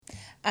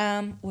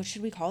What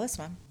should we call this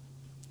one?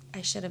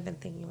 I should have been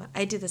thinking about.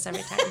 I do this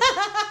every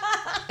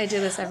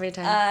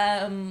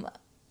time.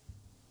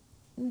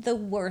 The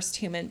worst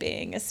human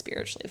being is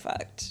spiritually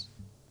fucked.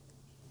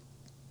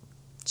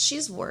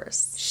 She's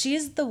worse.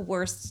 She's the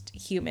worst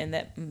human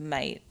that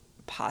might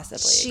possibly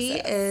exist. She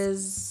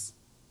is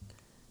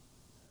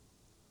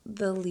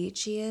the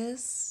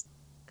leechiest.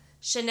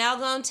 Chanel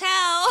gon'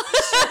 tell.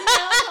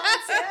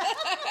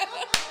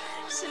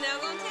 Chanel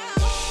gon' tell.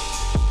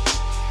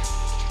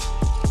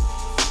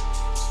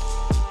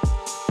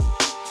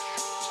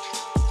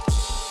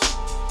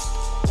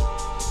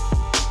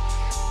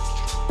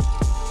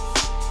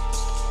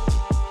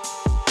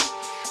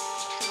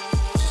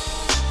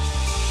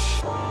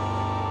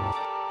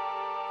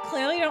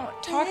 Clearly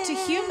don't talk to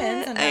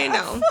humans enough. I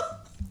know.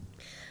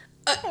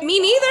 Me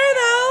neither,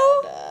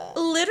 though.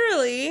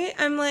 Literally,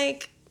 I'm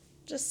like,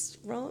 just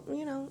roll,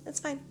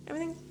 it's fine.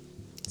 Everything's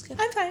good.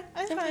 I'm fine.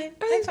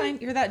 I'm fine.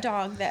 You're that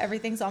dog that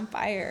everything's on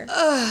fire.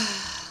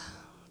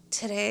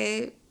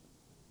 Today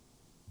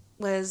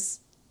was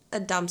a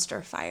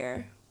dumpster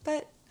fire,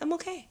 but I'm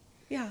okay.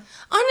 Yeah.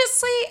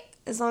 Honestly,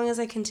 as long as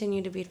I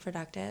continue to be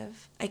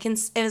productive,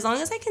 as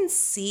long as I can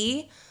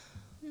see,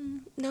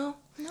 No,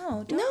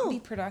 don't be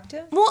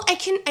productive. Well, I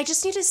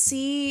just need to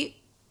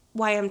see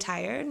why I'm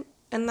tired,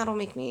 and that'll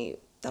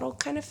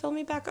kind of fill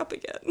me back up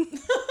again.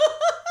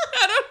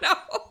 I don't know.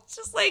 It's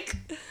just like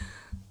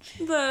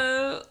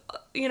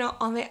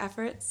all my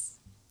efforts.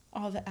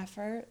 All the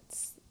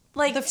efforts.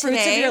 Like the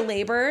fruits of your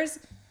labors.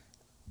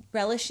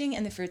 Relishing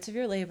in the fruits of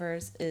your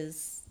labors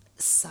is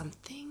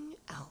something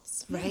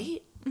else,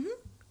 right? Mm-hmm.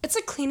 It's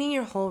like cleaning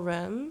your whole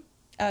room.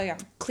 Oh, yeah.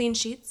 Clean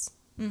sheets.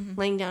 Mm-hmm.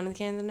 Laying down at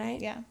the end of the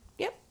night. Yeah.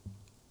 Yep.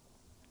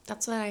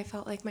 That's what I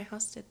felt like my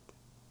house did.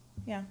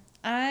 Yeah.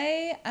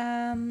 I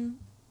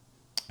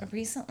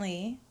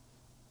recently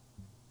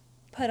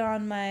put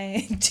on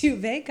my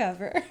duvet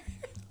cover.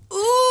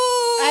 Ooh!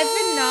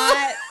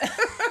 I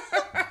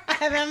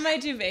haven't had my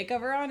duvet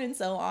cover on in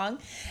so long,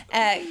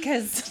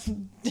 because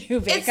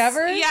duvet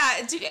covers.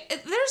 Yeah,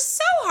 they're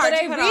so hard to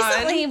put on. But I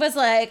recently was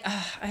like,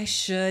 I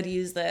should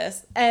use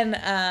this, and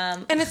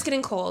it's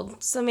getting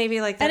cold, so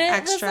maybe like that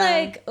extra.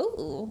 And it was like,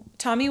 ooh.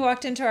 Tommy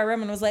walked into our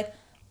room and was like,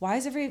 why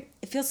is it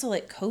feels so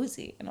like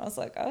cozy? And I was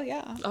like, oh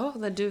yeah. Oh,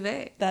 the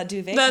duvet. That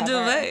duvet cover.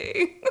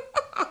 Duvet.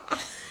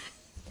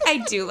 I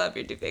do love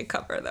your duvet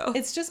cover though.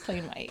 It's just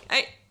plain white.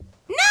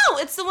 No,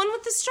 it's the one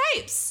with the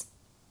stripes.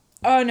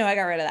 Oh no, I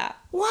got rid of that.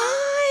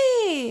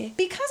 Why?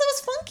 Because it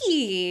was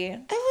funky.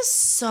 It was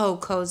so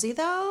cozy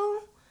though.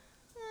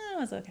 It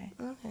was okay.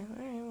 Okay, all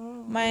right.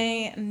 Well,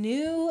 my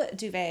new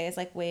duvet is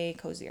like way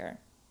cozier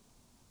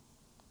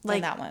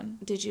than that one.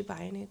 Did you buy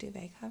a new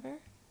duvet cover?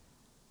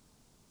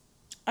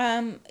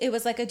 It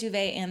was like a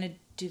duvet and a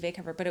duvet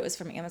cover, but it was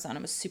from Amazon.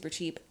 It was super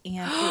cheap and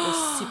it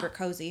was super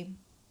cozy.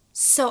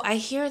 So I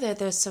hear that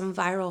there's some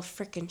viral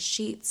freaking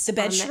sheets on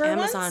the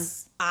Amazon.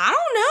 Ones? I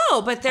don't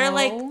know, but they're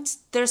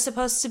they're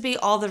supposed to be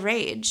all the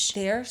rage.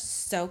 They're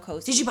so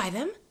cozy. Did you buy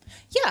them?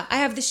 Yeah, I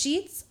have the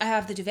sheets. I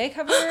have the duvet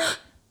cover. I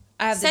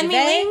have the Send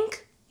duvet. me a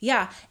link.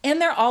 Yeah,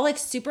 and they're all like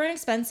super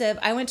inexpensive.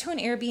 I went to an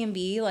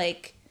Airbnb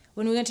like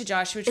when we went to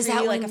Joshua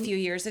Tree like a few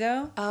years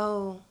ago.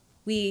 Oh.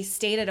 We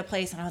stayed at a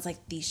place and I was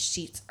like, these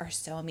sheets are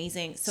so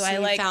amazing. So I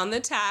like found the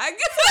tag.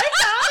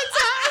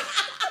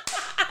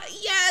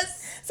 Yes.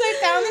 So I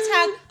found the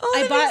tag.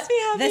 I bought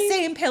the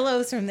same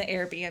pillows from the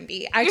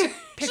Airbnb. I took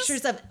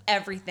pictures of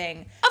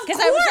everything.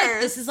 Because I was like,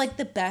 this is like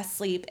the best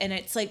sleep. And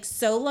it's like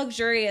so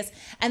luxurious.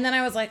 And then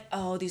I was like,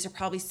 oh, these are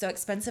probably so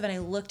expensive. And I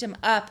looked them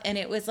up and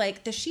it was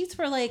like, the sheets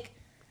were like,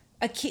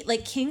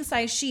 king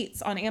size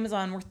sheets on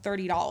Amazon were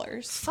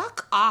 $30.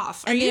 Fuck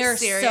off. Are you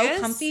serious?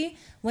 So comfy.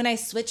 When I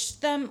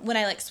switched them, when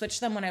I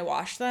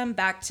washed them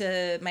back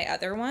to my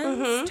other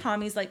ones,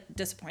 Tommy's like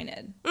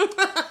disappointed.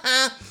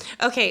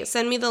 Okay,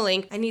 send me the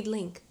link. I need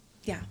link.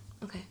 Yeah.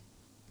 Okay.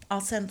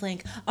 I'll send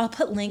link. I'll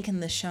put link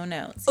in the show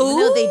notes. Even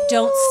though they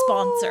don't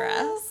sponsor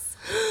us.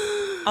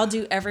 I'll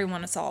do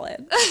everyone a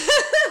solid.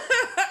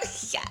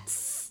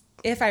 Yes.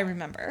 If I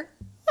remember.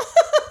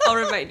 I'll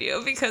remind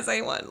you because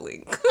I want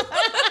link.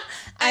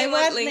 I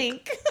want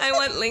link. I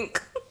want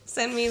link.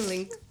 Send me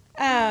link.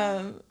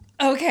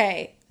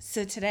 Okay.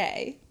 So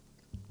today.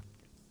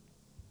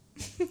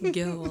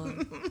 Go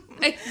on.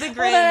 The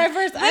grin. I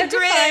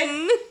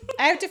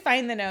have to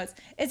find the notes.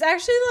 It's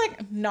actually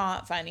like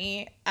not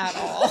funny at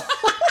all.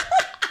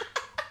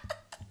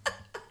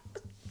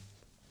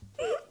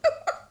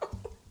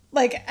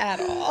 Like at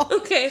all.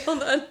 Okay,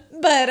 hold on.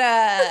 But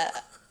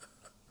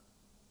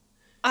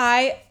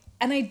I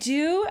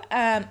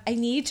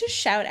need to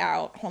shout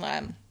out, hold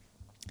on.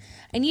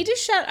 I need to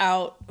shout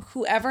out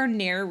whoever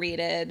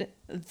narrated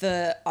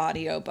the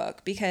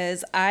audiobook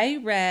because I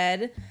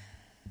read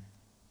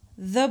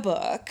the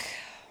book.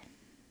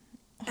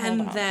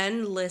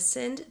 Then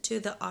listened to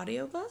the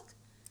audiobook?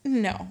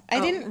 No, I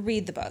didn't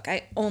read the book.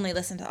 I only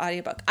listened to the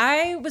audiobook.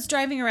 I was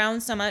driving around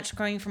so much,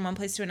 going from one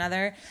place to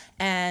another,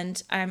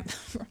 and I'm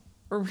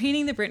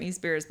reading the Britney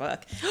Spears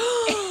book.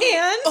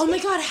 And oh my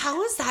God,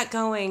 how is that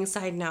going?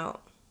 Side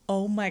note.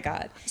 Oh my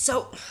God.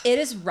 So it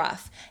is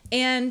rough.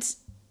 And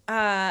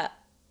I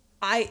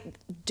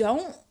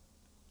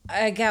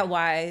get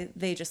why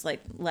they just like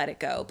let it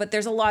go. But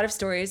there's a lot of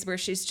stories where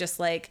she's just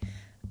like,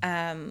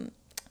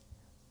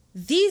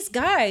 these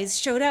guys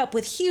showed up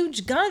with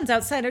huge guns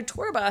outside our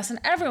tour bus and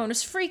everyone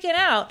was freaking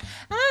out.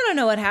 I don't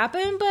know what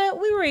happened,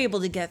 but we were able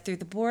to get through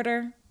the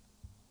border.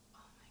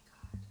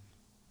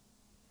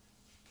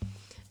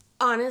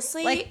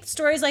 honestly, like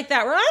stories like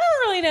that where I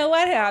don't really know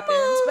what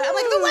happens, but I'm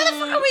like, what the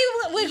fuck are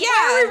we?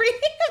 Why are we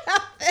reading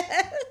about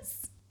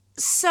this?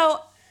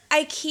 So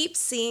I keep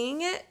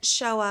seeing it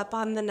show up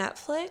on the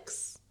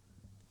Netflix.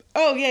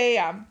 Oh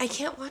yeah. I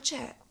can't watch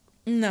it.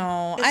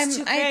 No, I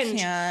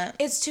can't.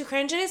 It's too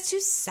cringe and it's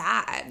too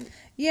sad.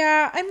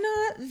 Yeah, I'm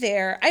not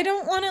there. I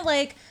don't want to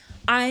like.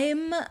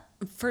 I'm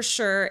for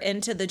sure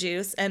into the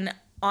juice, and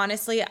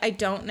honestly, I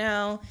don't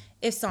know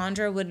if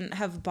Sandra wouldn't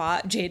have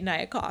bought Jade and I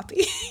a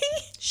copy.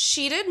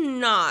 She did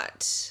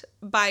not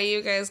buy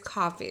you guys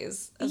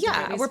copies.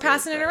 Yeah, we're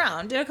passing it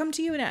around. Did it come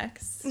to you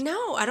next?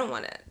 No, I don't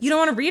want it. You don't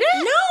want to read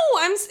it?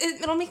 No,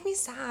 it'll make me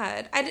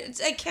sad. I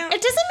can't.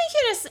 It doesn't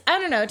make you. I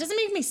don't know. It doesn't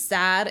make me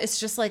sad. It's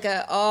just like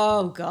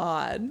oh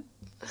God.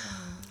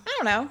 I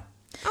don't know.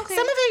 Okay.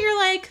 Some of it you're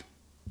like,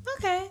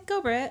 okay,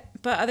 go Brit.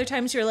 But other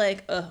times you're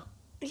like, ugh.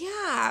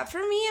 Yeah, for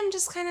me, I'm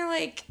just kind of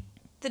like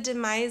the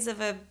demise of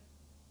a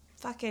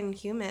fucking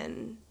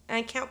human. And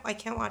I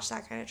can't watch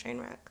that kind of train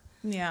wreck.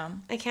 Yeah.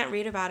 I can't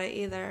read about it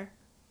either.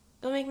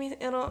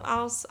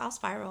 I'll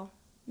spiral.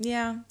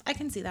 Yeah, I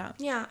can see that.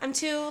 Yeah, I'm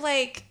too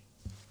like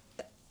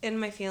in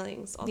my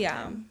feelings all the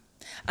time.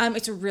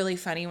 It's really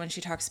funny when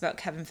she talks about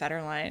Kevin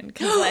Federline,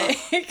 cause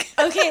like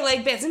okay,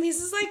 like bits and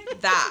pieces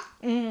like that.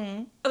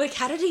 Mm-hmm. Like,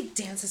 how did he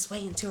dance his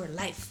way into her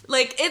life?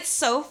 Like, it's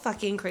so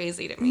fucking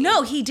crazy to me.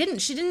 No, he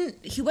didn't.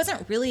 He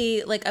wasn't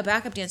really like a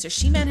backup dancer.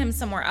 She met him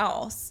somewhere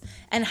else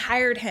and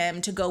hired him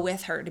to go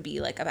with her to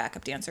be like a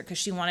backup dancer because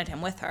she wanted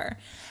him with her.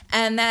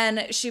 And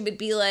then she would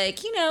be like,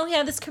 he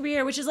had this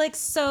career, which is like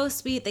so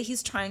sweet that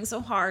he's trying so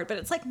hard, but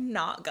it's like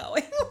not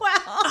going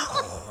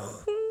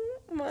well.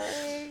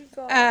 My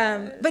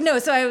God. But no,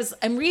 so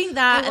I'm reading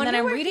that, and then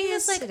I'm reading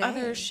this like today.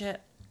 other shit.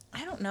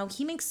 I don't know.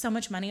 He makes so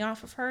much money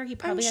off of her. He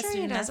probably has to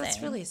do nothing.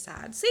 That's really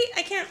sad. See,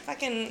 I can't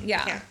fucking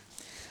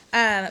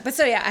But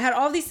so yeah, I had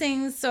all these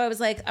things. So I was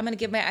like, I'm gonna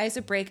give my eyes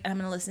a break, and I'm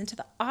gonna listen to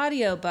the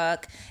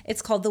audiobook.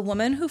 It's called "The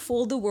Woman Who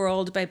Fooled the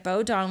World" by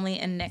Bo Donnelly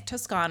and Nick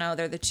Toscano.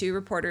 They're the two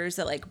reporters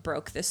that like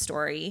broke this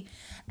story,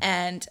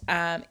 and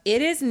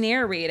it is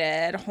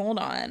narrated. Hold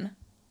on.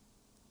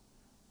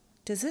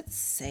 Does it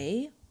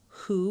say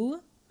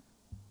who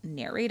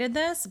narrated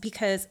this?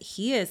 Because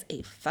he is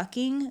a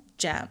fucking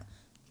gem.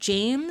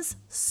 James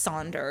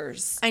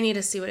Saunders. I need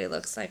to see what he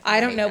looks like. I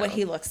don't know what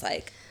he looks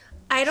like.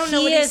 I don't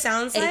know what he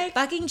sounds like. A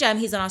fucking gem.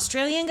 He's an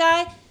Australian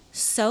guy.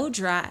 So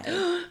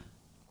dry.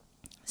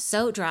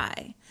 So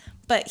dry.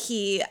 But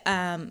he,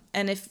 and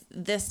if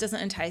this doesn't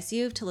entice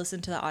you to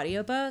listen to the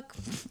audiobook,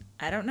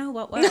 I don't know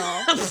what will.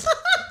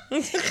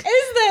 Is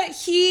that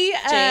he,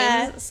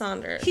 James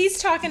Saunders.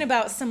 He's talking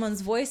about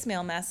someone's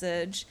voicemail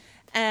message,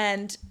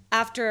 and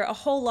after a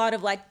whole lot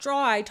of like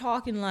dry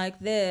talking like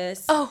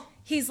this,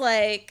 he's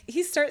like,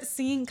 he starts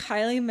singing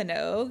Kylie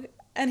Minogue,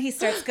 and he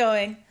starts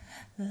going,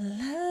 la la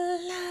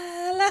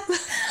la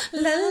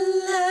la la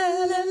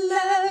la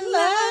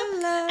la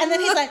la, and then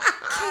he's like,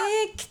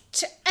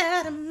 kicked you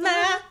out of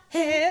my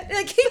head.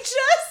 Like he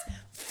just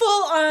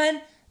full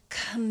on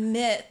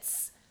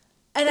commits,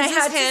 and I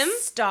had to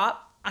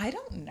stop. I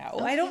don't know.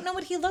 Okay. I don't know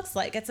what he looks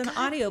like. It's an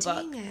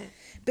audiobook. Dang it.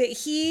 But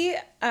he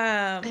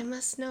I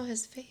must know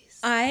his face.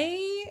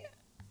 I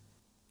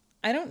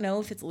don't know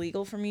if it's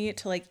legal for me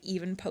to like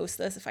even post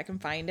this if I can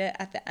find it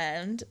at the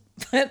end,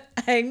 but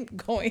I'm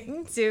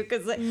going to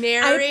because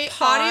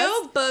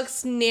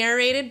audiobooks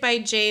narrated by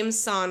James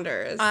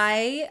Saunders.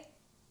 I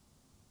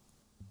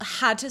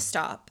had to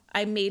stop.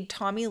 I made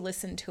Tommy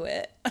listen to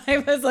it. I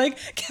was like,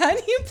 can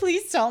you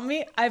please tell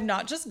me I've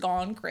not just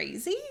gone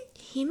crazy?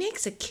 He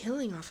makes a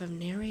killing off of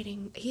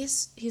narrating.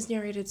 He's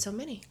narrated so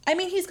many. I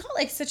mean, he's got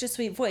like such a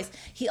sweet voice.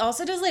 He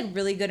also does like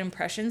really good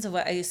impressions of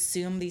what I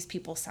assume these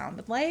people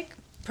sounded like.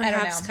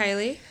 Perhaps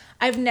Kylie.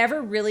 I've never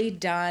really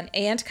done,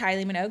 and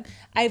Kylie Minogue.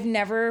 I've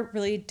never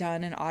really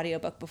done an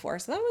audiobook before,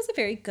 so that was a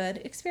very good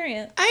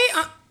experience.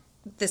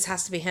 This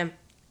has to be him.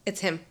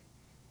 It's him.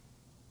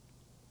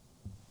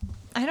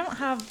 I don't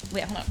have.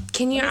 Wait, hold on.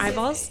 Can your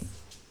eyeballs?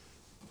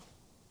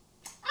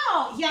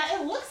 Oh, yeah,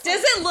 it looks.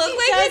 Does it look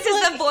like it?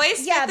 Does the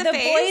voice? Yeah, the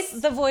face?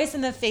 the voice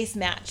and the face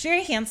match.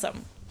 Very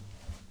handsome.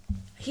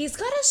 He's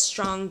got a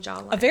strong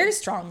jawline. A very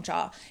strong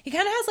jaw. He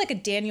kind of has like a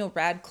Daniel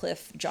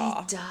Radcliffe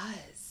jaw. He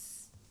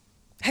does.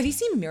 Have you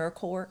seen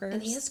Miracle Workers?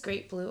 And he has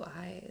great blue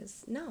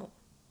eyes. No.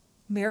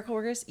 Miracle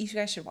Workers? You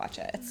guys should watch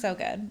it. It's so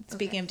good.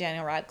 Speaking of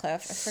Daniel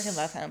Radcliffe, I freaking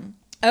love him.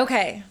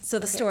 Okay, so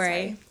the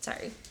story.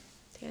 Sorry.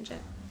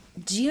 Tangent.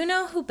 Do you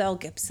know who Belle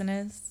Gibson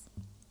is?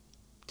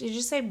 Did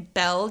you say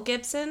Belle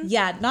Gibson?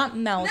 Yeah, not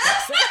Mel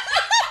Gibson.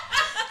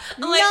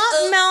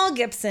 Not Mel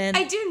Gibson.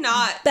 I do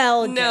not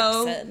Belle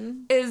know.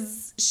 Gibson.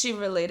 Is she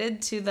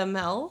related to the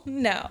Mel?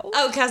 No.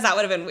 Oh, because that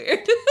would have been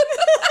weird.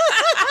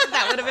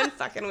 That would have been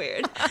fucking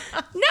weird.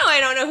 No, I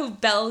don't know who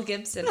Belle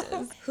Gibson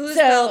is. Who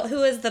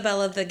is the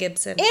Belle of the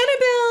Gibson?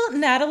 Annabelle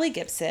Natalie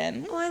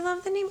Gibson. Oh, I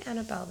love the name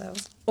Annabelle, though.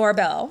 Or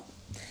Belle.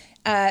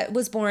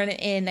 Was born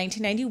in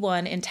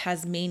 1991 in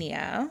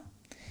Tasmania.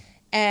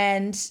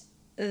 And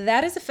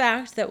that is a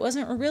fact that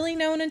wasn't really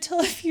known until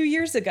a few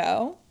years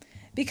ago,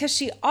 because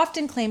she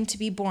often claimed to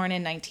be born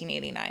in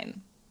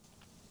 1989.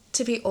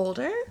 To be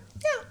older?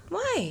 Yeah.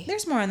 Why?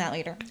 There's more on that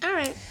later. All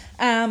right.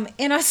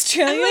 In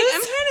Australia...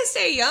 I'm trying to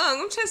stay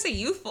young. I'm trying to stay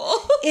youthful.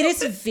 It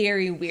is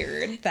very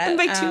weird that... And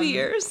by 2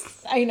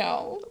 years. I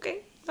know. Okay.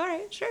 All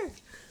right. Sure.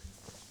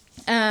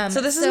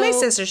 So this is my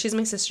sister. She's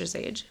my sister's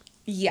age.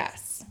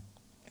 Yes.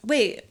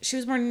 Wait, she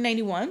was born in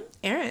 91?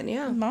 Erin,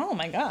 yeah. Oh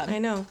my God. I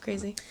know.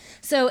 Crazy.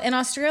 So in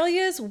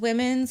Australia's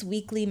Women's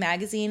Weekly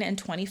magazine in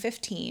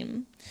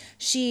 2015,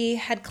 she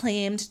had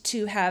claimed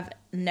to have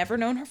never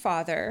known her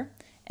father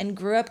and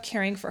grew up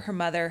caring for her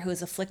mother, who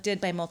is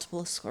afflicted by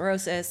multiple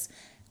sclerosis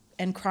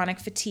and chronic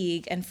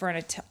fatigue, and for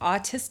an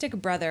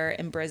autistic brother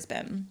in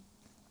Brisbane.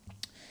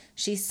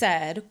 She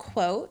said,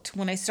 quote,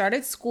 "When I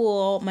started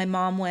school, my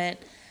mom went,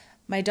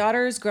 'My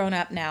daughter is grown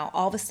up now.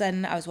 All of a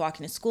sudden, I was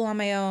walking to school on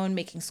my own,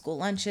 making school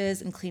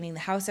lunches and cleaning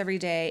the house every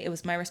day. It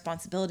was my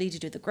responsibility to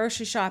do the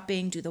grocery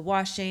shopping, do the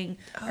washing,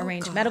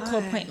 arrange medical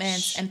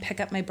appointments, and pick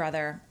up my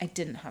brother. I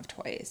didn't have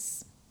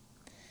toys.'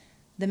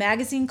 The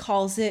magazine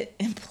calls it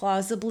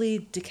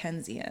implausibly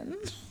Dickensian."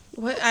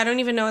 What? I don't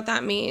even know what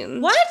that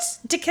means. What?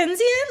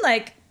 Dickensian?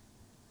 Like,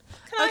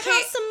 can I Okay.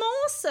 have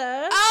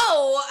samosa?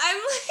 Oh,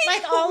 I'm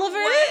Like Oliver?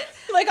 What?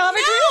 Like Oliver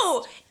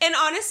No. And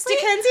honestly,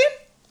 Dickensian?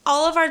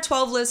 all of our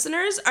 12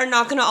 listeners are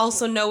not going to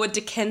also know what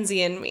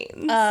Dickensian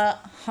means.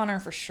 Hunter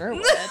for sure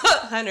would.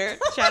 Hunter,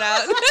 shout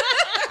out.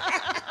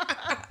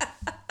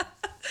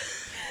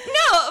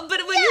 No, but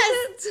when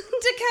Yes,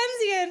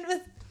 Dickensian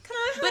with, can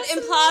I have But some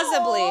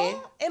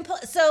implausibly. more?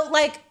 So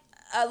like,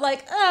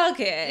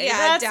 okay. Yeah,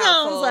 that doubtful.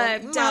 sounds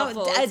like,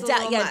 Doubtful. It's a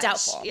little much.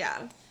 doubtful.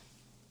 Yeah.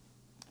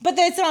 But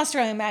it's an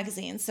Australian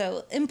magazine,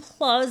 so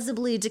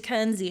implausibly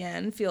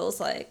Dickensian feels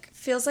like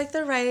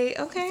the right,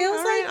 okay, feels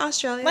all like right,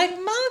 Australia. Like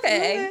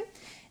okay. Okay.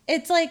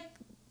 It's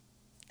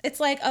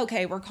like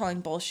okay, we're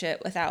calling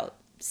bullshit without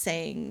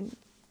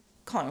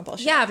calling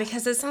bullshit. Yeah,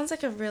 because it sounds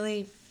like a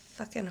really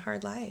fucking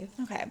hard life.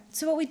 Okay.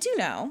 So what we do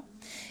know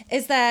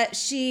is that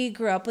she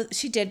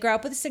did grow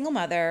up with a single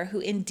mother who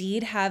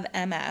indeed have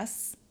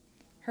MS.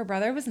 Her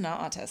brother was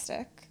not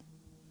autistic.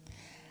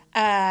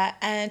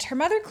 And her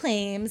mother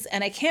claims,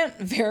 and I can't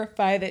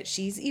verify that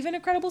she's even a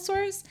credible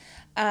source,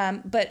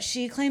 but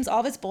she claims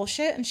all this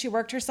bullshit, and she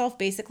worked herself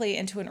basically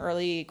into an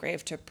early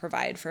grave to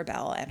provide for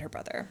Belle and her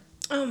brother.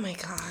 Oh my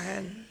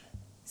God.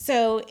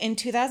 So in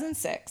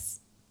 2006...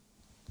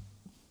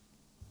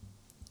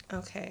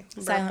 Okay.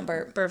 Silent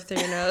burp. Burp through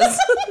your nose.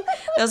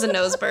 That was a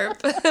nose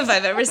burp, if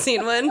I've ever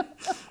seen one.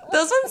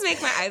 Those ones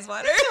make my eyes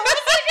water.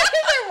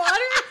 They're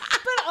water,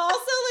 but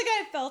also like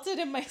I felt it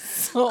in my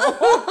soul.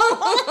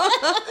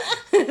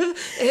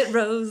 It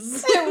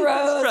rose.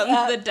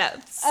 From the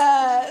depths.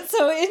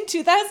 So in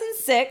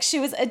 2006, she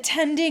was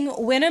attending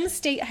Wynnum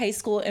State High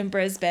School in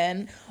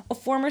Brisbane. A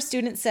former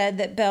student said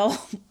that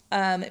Belle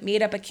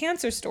made up a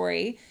cancer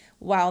story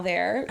while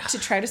there to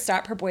try to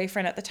stop her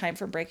boyfriend at the time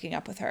from breaking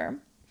up with her.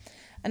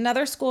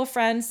 Another school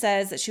friend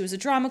says that she was a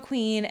drama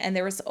queen and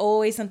there was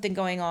always something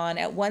going on.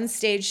 At one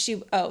stage,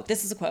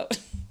 this is a quote.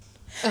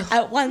 Oh.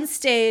 At one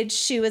stage,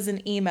 she was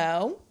an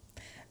emo,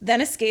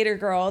 then a skater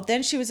girl,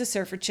 then she was a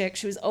surfer chick.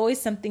 She was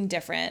always something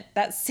different.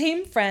 That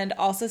same friend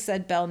also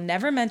said Belle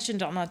never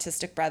mentioned an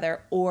autistic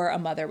brother or a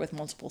mother with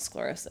multiple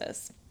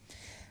sclerosis.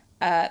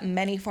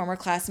 Many former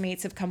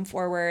classmates have come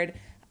forward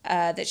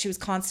that she was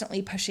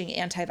constantly pushing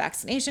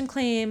anti-vaccination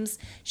claims.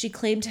 She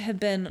claimed to have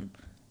been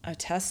a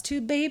test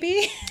tube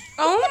baby.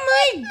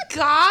 Oh my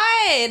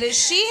God.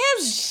 She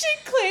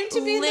claimed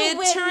to be literally the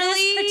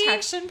witness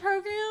protection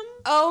program.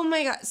 Oh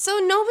my God. So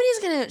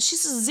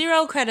she's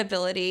zero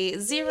credibility,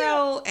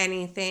 zero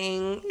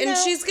anything. No. And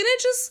she's going to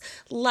just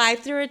lie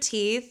through her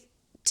teeth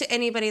to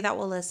anybody that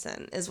will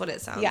listen, is what it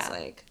sounds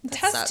like. That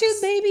test sucks.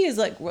 tube baby is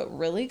like what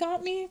really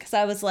got me, because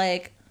I was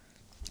like,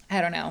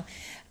 I don't know.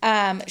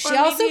 She Or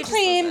also maybe it just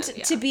claimed wasn't,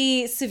 yeah. to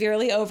be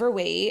severely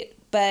overweight,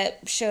 but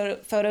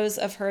showed photos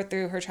of her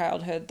through her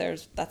childhood.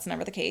 That's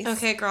never the case.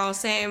 Okay, girl,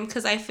 same.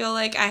 Because I feel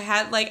like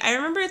I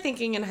remember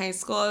thinking in high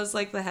school I was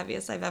like the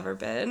heaviest I've ever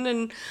been.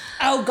 And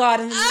oh God,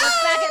 and then you look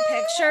back at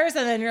pictures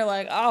and then you're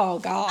like, oh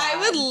God. I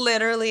would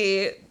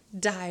literally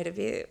die to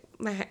be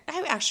I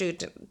actually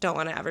don't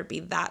want to ever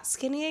be that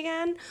skinny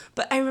again.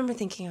 But I remember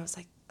thinking, I was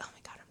like, oh my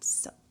God, I'm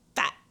so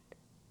fat.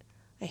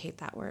 I hate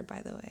that word,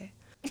 by the way.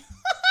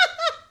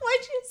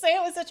 Why'd you say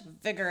it with such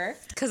vigor?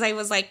 Because I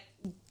was like,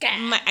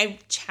 I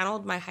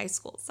channeled my high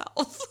school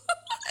self.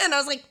 And I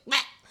was like,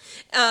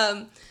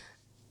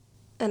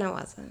 and I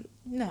wasn't.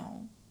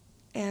 No.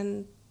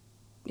 And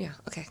yeah,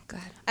 okay, go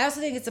ahead. I also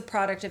think it's a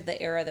product of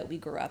the era that we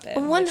grew up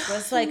in, which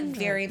was like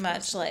very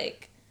much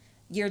like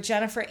you're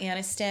Jennifer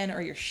Aniston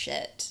or you're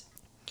shit.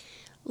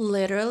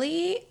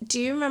 Literally,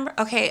 do you remember?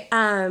 Okay,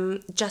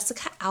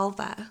 Jessica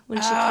Alba,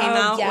 when she came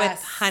out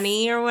with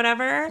Honey or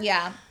whatever.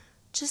 Yeah.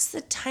 Just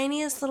the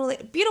tiniest little,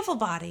 beautiful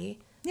body.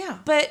 Yeah.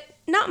 But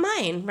not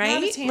mine, right?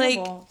 Not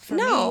attainable for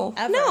me,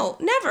 ever. No,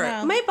 never.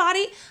 No. My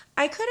body,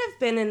 I could have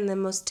been in the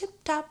most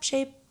tip-top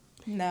shape.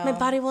 No. My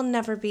body will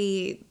never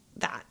be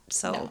that,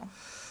 so. No.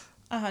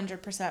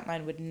 100%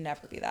 mine would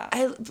never be that.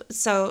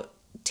 So,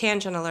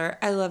 tangent alert,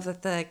 I love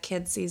that the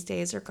kids these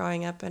days are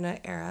growing up in an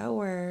era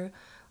where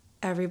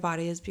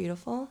everybody is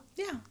beautiful.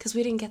 Yeah. Because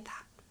we didn't get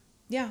that.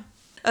 Yeah.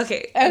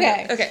 Okay.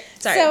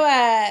 Sorry.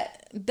 So,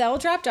 Belle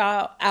dropped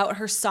out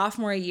her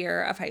sophomore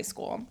year of high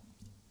school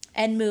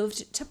and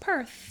moved to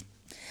Perth.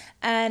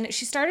 And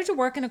she started to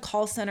work in a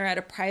call center at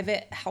a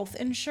private health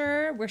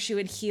insurer where she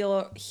would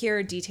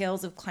hear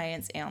details of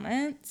clients'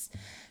 ailments.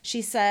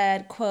 She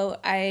said, quote,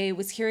 I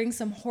was hearing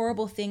some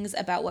horrible things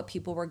about what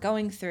people were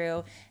going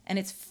through, and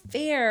it's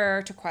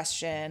fair to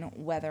question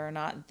whether or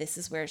not this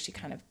is where she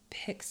kind of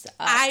picks up.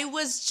 I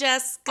was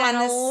just gonna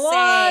on a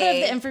lot of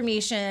the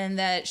information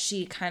that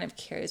she kind of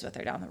carries with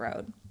her down the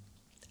road.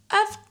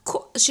 Of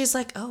course. She's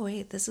like, oh,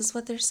 wait, this is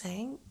what they're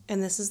saying?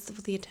 And this is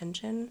the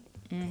attention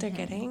they're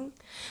getting?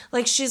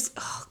 Like, she's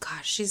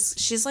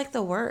like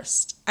the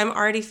worst. I'm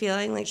already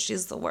feeling like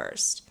she's the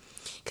worst.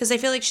 Because I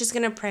feel like she's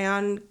going to prey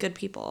on good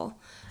people.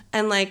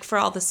 And, like, for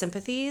all the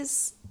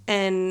sympathies.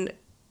 And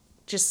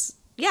just,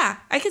 yeah,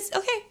 I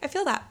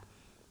feel that.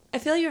 I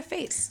feel your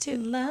face, too.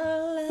 La,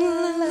 la,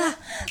 la,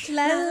 la,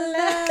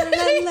 la,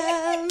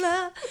 la,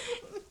 la.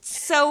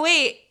 So,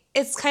 wait.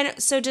 It's kind of,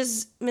 so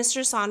does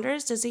Mr.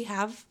 Saunders, does he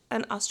have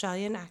an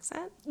Australian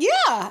accent?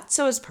 Yeah.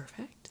 So it's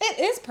perfect. It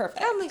is perfect.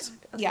 That makes sense.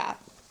 Okay. Yeah.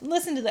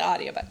 Listen to the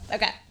audiobook.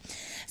 Okay.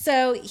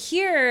 So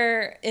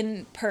here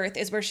in Perth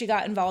is where she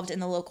got involved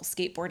in the local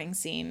skateboarding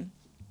scene.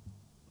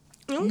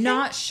 Okay.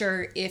 Not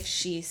sure if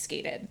she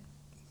skated,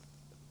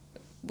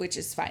 which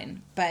is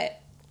fine,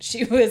 but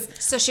she was.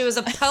 So she was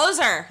a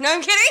poser. No,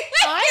 I'm kidding.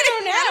 I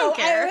don't know. I don't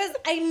care.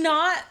 I'm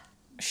not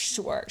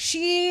sure.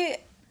 She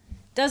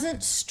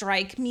doesn't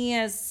strike me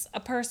as a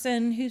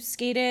person who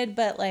skated,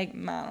 but like, I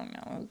don't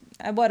know.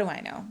 What do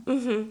I know?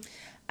 Mm-hmm.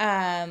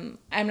 I'm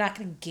not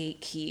going to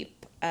gatekeep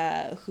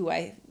who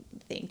I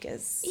think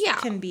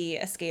can be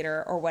a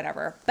skater or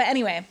whatever. But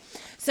anyway,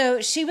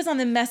 so she was on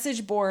the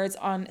message boards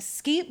on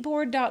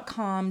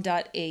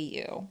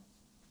skateboard.com.au.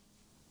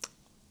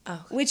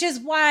 Oh. Which is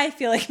why I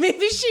feel like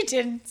maybe she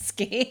didn't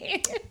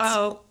skate.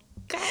 Oh.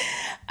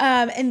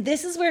 And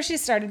this is where she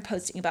started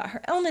posting about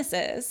her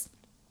illnesses.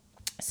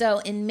 So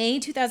in May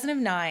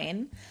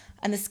 2009,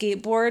 on the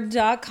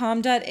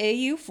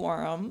skateboard.com.au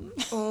forum,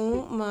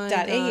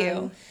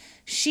 .au,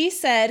 she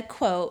said,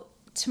 quote,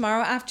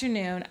 tomorrow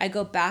afternoon, I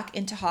go back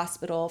into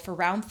hospital for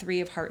round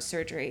 3 of heart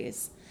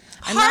surgeries.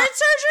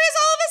 Surgeries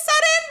all of a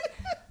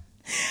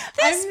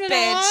sudden?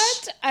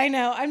 Bitch. I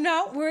know. I'm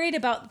not worried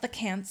about the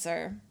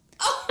cancer.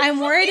 Oh, I'm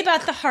worried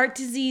about the heart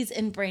disease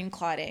and brain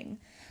clotting.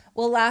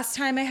 Well, last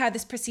time I had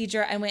this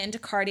procedure, I went into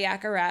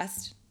cardiac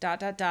arrest, ...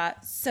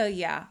 So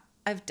yeah,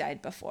 I've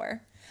died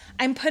before.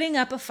 I'm putting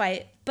up a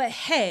fight, but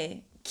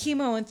hey,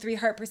 chemo and 3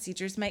 heart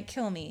procedures might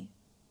kill me.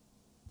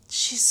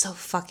 She's so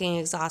fucking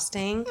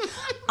exhausting.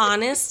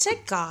 Honest to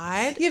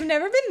God. You've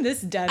never been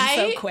this done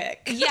so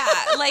quick. Yeah,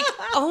 like,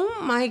 oh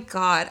my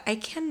God. I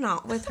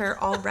cannot with her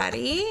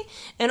already.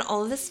 And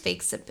all this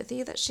fake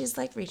sympathy that she's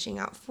like reaching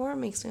out for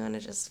makes me want to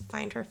just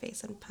find her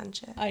face and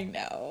punch it. I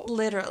know.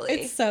 Literally.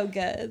 It's so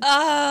good.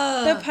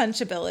 The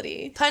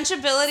punchability.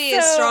 Punchability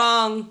is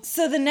strong.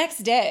 So the next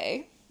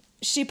day,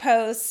 she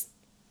posts,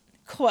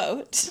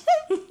 quote,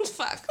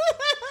 fuck.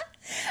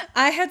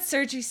 I had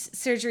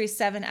surgery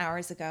 7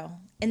 hours ago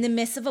in the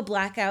midst of a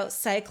blackout,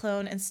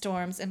 cyclone, and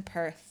storms in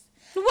Perth.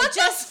 What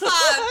the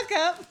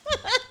fuck?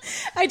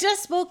 I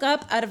just woke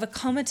up out of a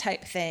coma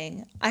type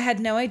thing. I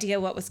had no idea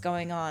what was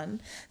going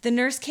on. The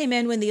nurse came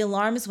in when the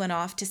alarms went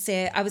off to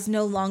say I was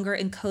no longer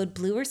in code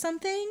blue or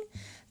something.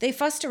 They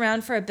fussed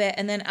around for a bit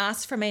and then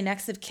asked for my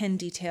next of kin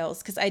details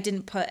because I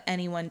didn't put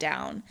anyone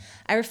down.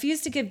 I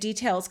refused to give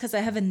details because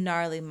I have a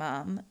gnarly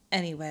mom.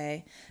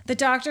 Anyway, the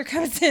doctor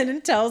comes in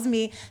and tells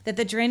me that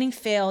the draining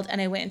failed and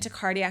I went into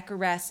cardiac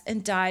arrest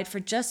and died for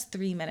just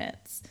 3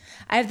 minutes.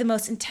 I have the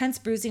most intense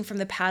bruising from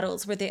the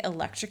paddles where they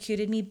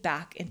electrocuted me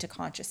back into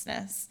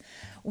consciousness.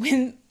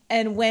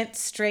 And went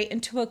straight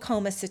into a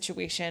coma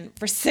situation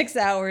for 6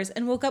 hours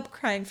and woke up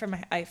crying for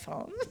my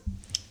iPhone.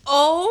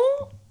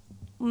 Oh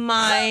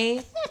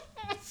my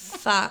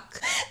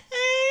fuck.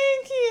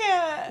 Thank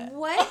you.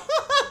 What?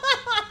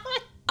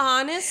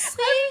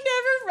 Honestly, I've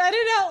never read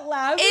it out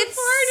loud before.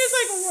 It's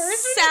like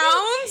worse.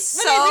 Sounds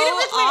so when I read it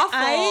with awful.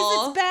 my eyes,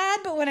 it's bad,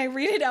 but when I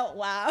read it out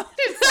loud,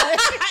 it's like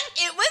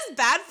it was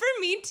bad for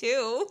me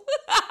too.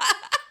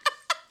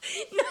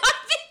 Not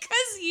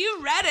because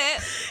you read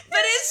it, but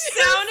it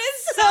sounded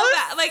so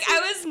bad. Like I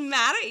was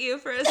mad at you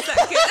for a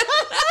second.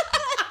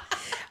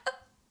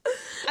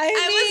 I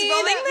was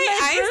rolling my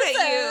eyes at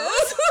you.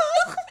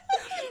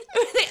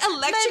 They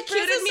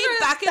electrocuted me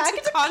back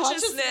into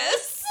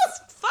consciousness.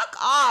 fuck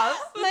off.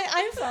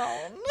 My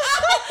iPhone.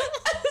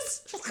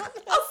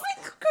 I'm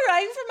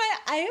crying for my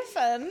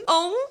iPhone.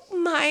 Oh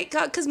my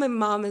God, because my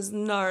mom is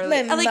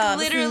gnarly. My like mom's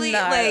literally,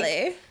 gnarly.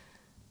 like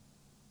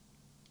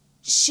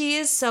she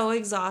is so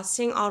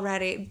exhausting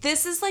already.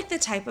 This is like the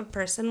type of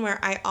person where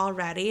I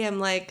already am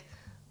like,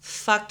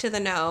 fuck to the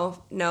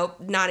no.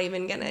 Nope, not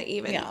even gonna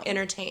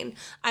entertain.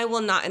 I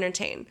will not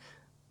entertain.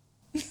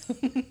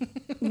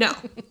 No,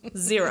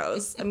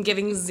 zeros. I'm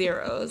giving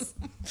zeros.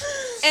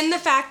 And the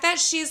fact that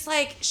she's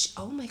like,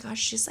 oh my gosh,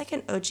 she's like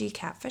an OG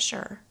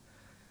catfisher.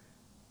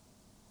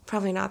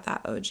 Probably not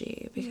that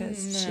OG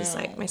because she's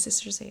like my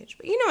sister's age,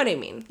 but you know what I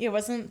mean. Yeah,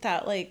 wasn't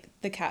that like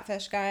the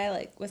catfish guy?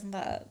 Like, wasn't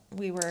that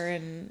we were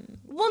in?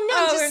 Well, no,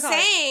 I'm just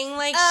saying,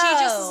 like, she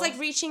just is like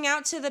reaching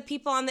out to the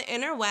people on the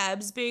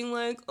interwebs, being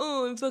like,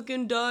 oh, I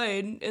fucking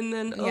died, and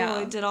then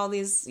I did all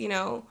these,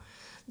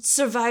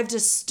 survived a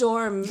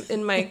storm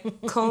in my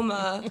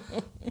coma.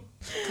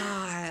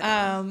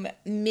 God.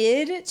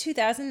 Mid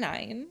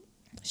 2009,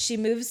 she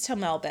moves to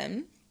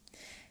Melbourne.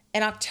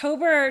 In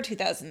October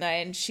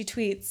 2009, she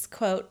tweets,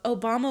 quote,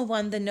 Obama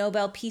won the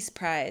Nobel Peace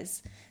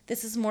Prize.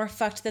 This is more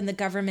fucked than the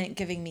government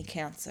giving me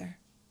cancer.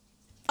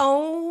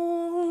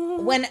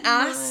 Oh. When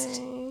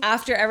asked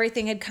after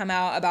everything had come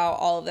out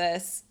about all of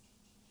this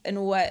and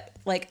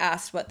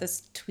asked what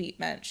this tweet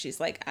meant,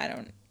 she's like, I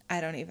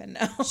don't even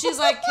know. She's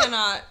like,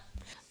 cannot.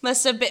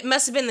 Must have been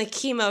the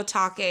chemo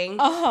talking.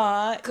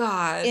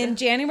 God. In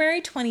January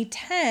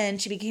 2010,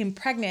 she became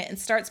pregnant and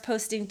starts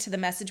posting to the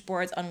message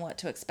boards on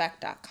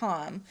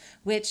whattoexpect.com,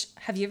 which,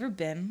 have you ever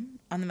been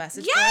on the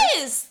message boards?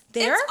 Yes!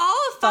 They're it's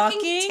all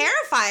fucking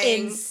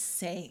terrifying.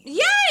 Insane.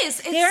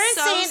 Yes! They're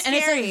so insane. Scary. And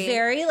it's a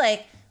very,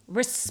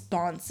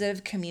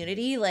 responsive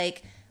community.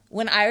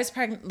 When I was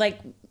pregnant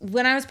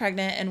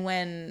and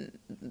when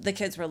the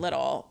kids were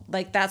little,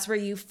 that's where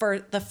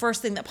the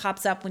first thing that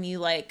pops up when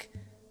you,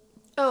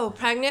 oh,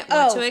 pregnant?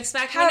 What to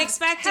expect when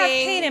expecting? Have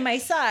pain in my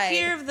side.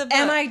 Fear of the book.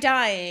 Am I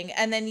dying?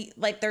 And then,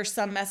 there's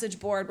some message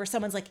board where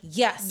someone's like,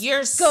 yes.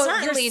 You're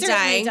certainly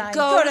dying.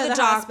 Go to the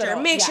doctor.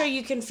 Hospital. Make sure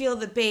you can feel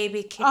the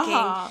baby kicking.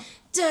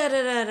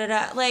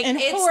 Da-da-da-da-da. And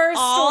it's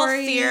all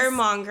stories.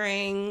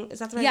 fear-mongering. Is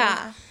that the right Yeah.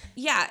 name?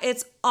 Yeah,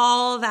 it's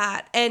all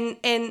that. And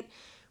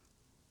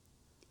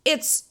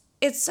it's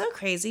so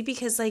crazy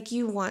because,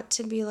 you want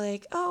to be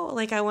like, oh,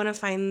 I want to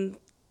find...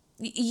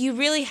 You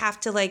really have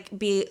to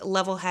be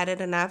level-headed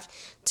enough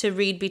to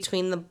read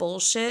between the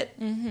bullshit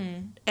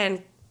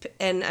and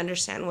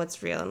understand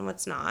what's real and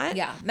what's not.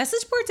 Yeah.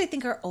 Message boards, I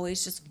think, are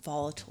always just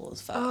volatile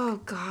as fuck.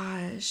 Oh,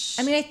 gosh.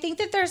 I mean, I think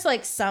that there's,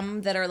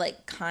 some that are,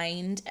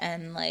 kind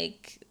and,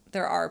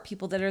 there are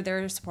people that are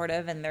there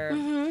supportive and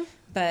they're...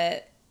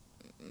 But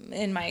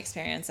in my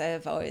experience,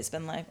 I've always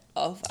been like,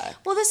 oh, fuck.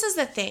 Well, this is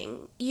the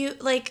thing. You,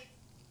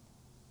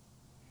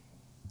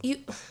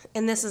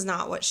 and this is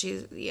not what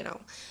she's,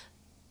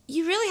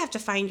 you really have to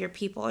find your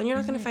people, and you're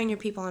not going to find your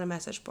people on a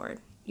message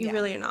board. You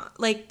really are not.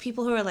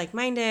 People who are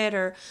like-minded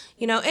or,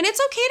 and it's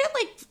okay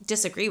to,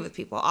 disagree with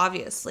people,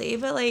 obviously,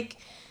 but,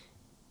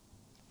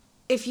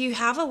 if you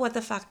have a what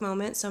the fuck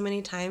moment so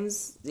many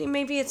times,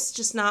 maybe it's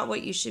just not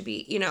what you should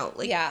be,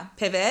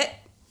 pivot,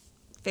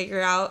 figure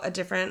out a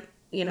different,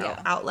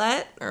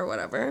 outlet or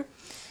whatever.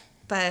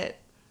 But.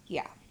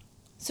 Yeah.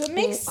 So it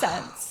makes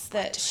sense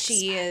that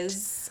she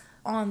is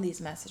on these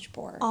message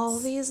boards. All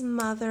these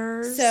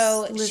mothers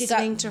she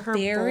got to her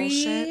very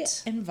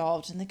bullshit.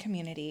 Involved in the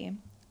community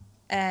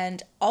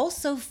and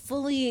also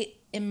fully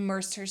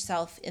immersed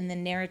herself in the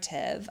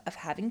narrative of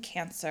having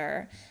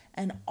cancer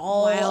and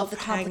all of the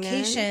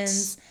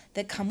complications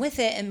that come with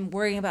it and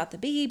worrying about the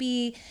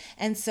baby.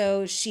 And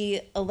so she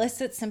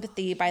elicits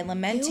sympathy by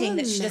lamenting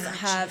that she doesn't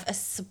have a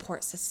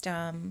support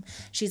system.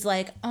 She's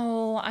like,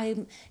 oh,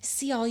 I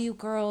see all you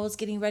girls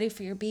getting ready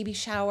for your baby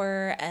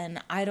shower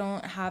and I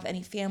don't have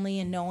any family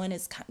and no one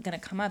is going to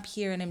come up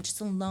here and I'm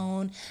just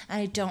alone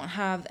and I don't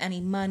have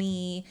any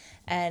money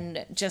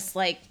and just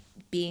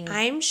being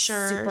I'm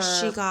sure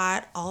she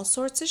got all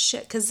sorts of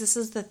shit because this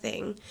is the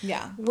thing.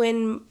 Yeah.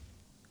 When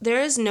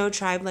there is no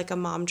tribe like a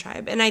mom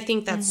tribe, and I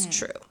think that's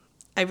true.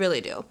 I really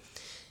do.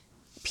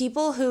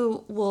 People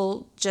who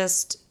will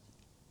just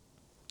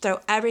throw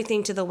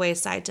everything to the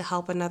wayside to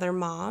help another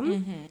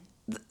mom,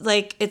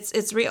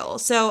 it's real.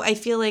 So I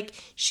feel like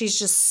she's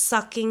just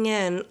sucking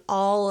in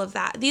all of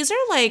that. These are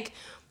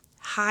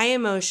high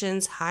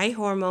emotions, high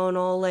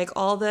hormonal,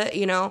 all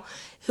the,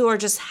 who are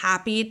just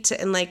happy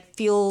to and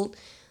feel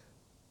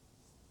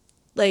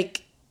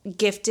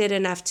gifted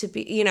enough to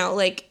be,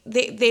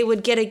 they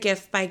would get a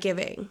gift by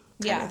giving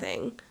kind of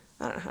thing.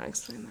 I don't know how to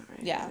explain that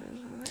right. Yeah.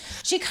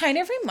 She kind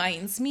of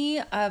reminds me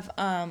of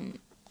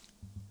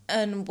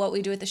and What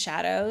We Do with the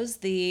Shadows,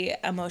 the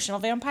emotional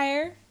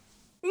vampire.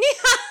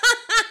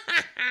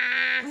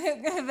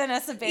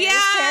 Vanessa Bayer's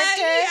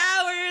character.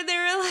 Yeah, where they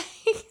were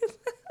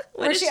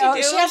what did she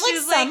do? She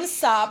has some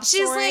sob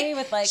story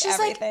with she's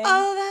everything.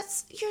 Oh,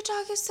 your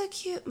dog is so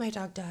cute. My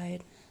dog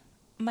died.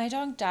 My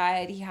dog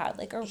died. He had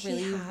a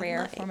really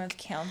rare form of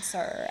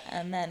cancer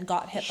and then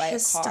got hit by a car.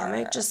 His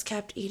stomach just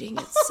kept eating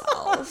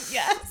itself.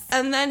 Yes.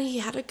 And then he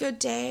had a good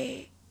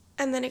day.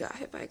 And then he got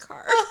hit by a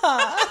car.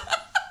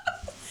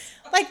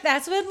 Like,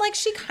 that's what, like,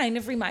 she kind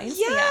of reminds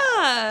me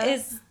of.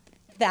 Is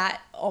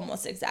that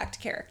almost exact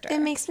character. It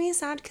makes me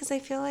sad because I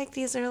feel like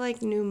these are,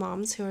 like, new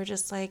moms who are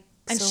just, like,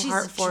 and so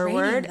heart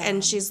forward.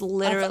 And she's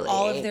literally...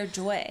 all of their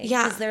joy.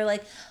 Yeah. Because they're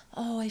like,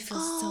 oh, I feel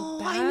so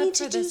bad I need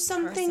to for do this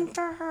something person.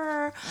 for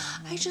her.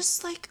 I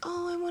just, like,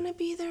 I want to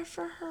be there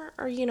for her.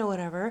 Or, you know,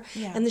 whatever.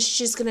 Yeah. And then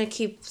she's going to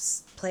keep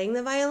playing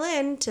the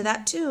violin to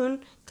that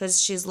tune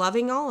because she's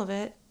loving all of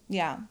it.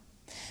 Yeah.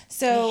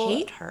 So I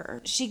hate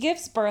her. She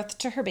gives birth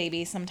to her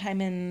baby sometime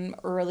in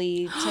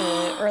early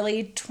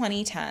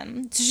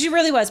 2010. So she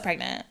really was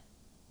pregnant.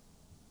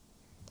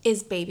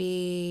 Is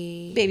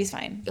baby's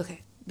fine.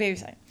 Okay.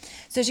 Baby's fine.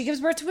 So she gives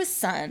birth to a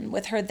son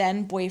with her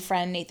then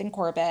boyfriend, Nathan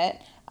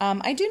Corbett.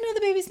 I do know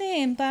the baby's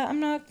name, but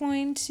I'm not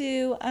going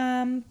to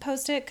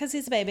post it because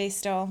he's a baby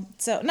still.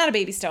 So, not a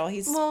baby still.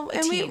 He's a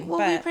teen.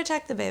 We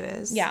protect the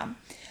babies. Yeah.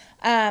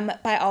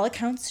 By all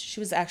accounts, she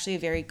was actually a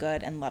very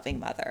good and loving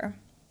mother.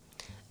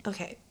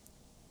 Okay.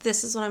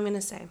 This is what I'm going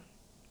to say.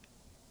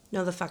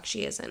 No, the fuck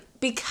she isn't.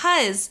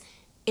 Because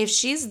if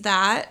she's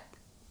that...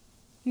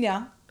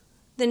 Yeah.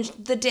 Then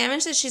the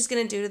damage that she's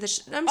going to do to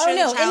the... I'm sure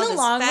the child in the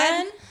long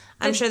run...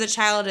 I'm sure the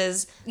child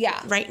is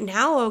right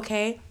now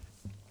okay.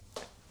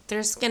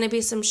 There's going to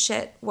be some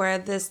shit where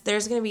there's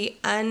going to be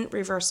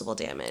unreversible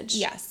damage.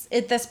 Yes.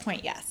 At this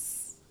point,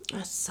 yes.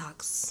 That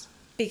sucks.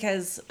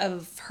 Because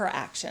of her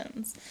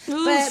actions.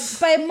 Oof. But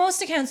by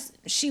most accounts,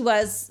 she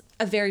was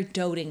a very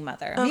doting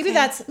mother. Okay.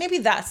 Maybe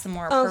that's the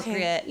more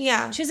appropriate. Okay.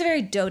 Yeah. She was a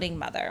very doting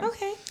mother.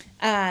 Okay.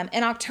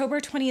 In October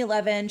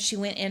 2011, she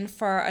went in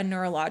for a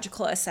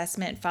neurological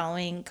assessment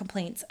following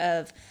complaints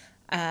of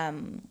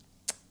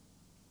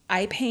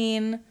eye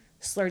pain,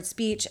 slurred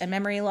speech, and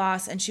memory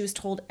loss, and she was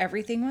told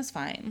everything was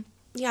fine.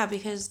 Yeah,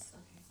 because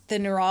the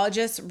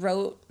neurologist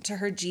wrote to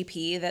her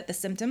GP that the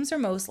symptoms are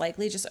most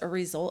likely just a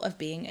result of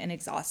being an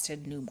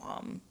exhausted new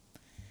mom.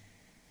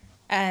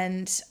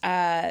 And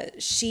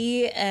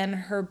she and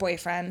her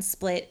boyfriend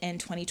split in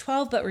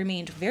 2012, but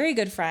remained very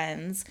good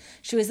friends.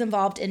 She was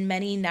involved in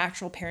many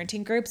natural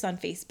parenting groups on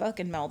Facebook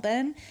in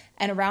Melbourne.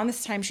 And around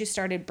this time, she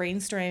started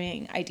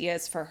brainstorming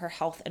ideas for her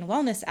health and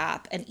wellness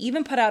app and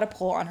even put out a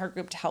poll on her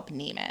group to help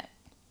name it.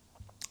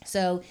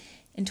 So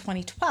in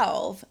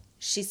 2012,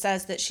 she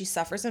says that she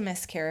suffers a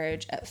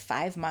miscarriage at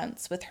 5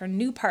 months with her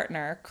new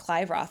partner,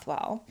 Clive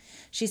Rothwell.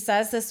 She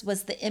says this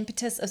was the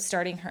impetus of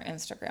starting her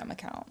Instagram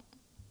account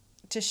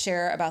to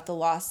share about the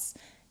loss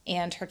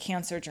and her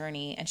cancer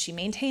journey. And she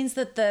maintains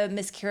that the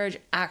miscarriage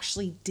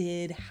actually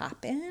did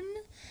happen.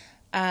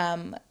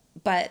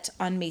 But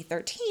on May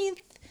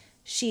 13th,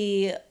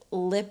 she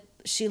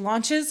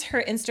launches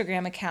her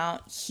Instagram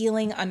account,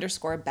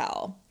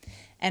 healing_Belle.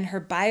 And her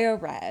bio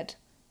read,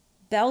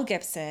 Belle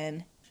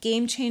Gibson,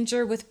 game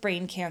changer with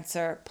brain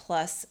cancer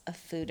plus a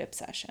food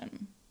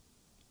obsession.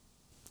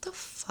 The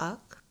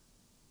fuck?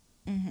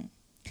 Mm-hmm.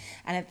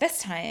 And at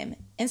this time,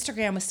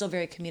 Instagram was still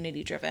very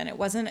community driven. It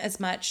wasn't as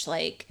much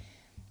like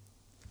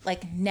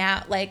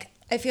now, like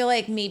I feel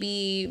like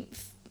maybe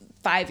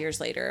 5 years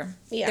later,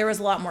 there was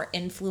a lot more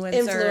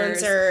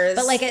influencers.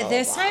 But like at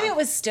this time, it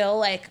was still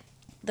like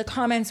the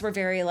comments were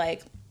very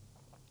like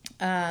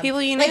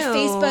people you know,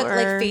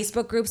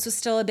 Facebook groups was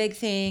still a big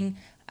thing.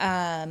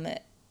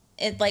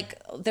 It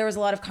like there was a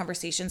lot of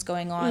conversations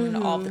going on, and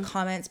all of the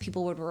comments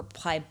people would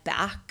reply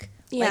back.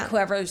 Yeah. Like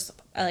whoever's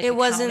like it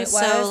wasn't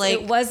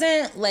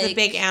the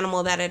big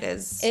animal that it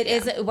is.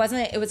 It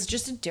was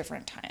just a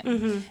different time.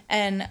 Mm-hmm.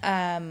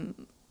 And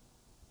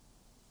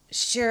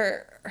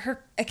sure,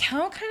 her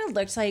account kind of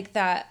looked like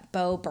that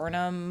Bo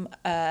Burnham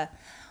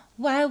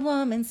white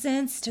woman's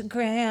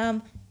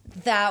Instagram.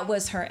 That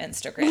was her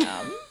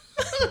Instagram.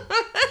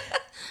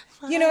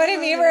 You know what I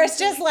mean? Where it's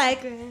just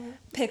like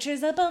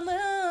pictures of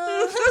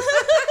balloons,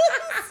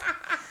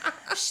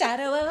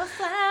 shadow of a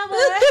flower.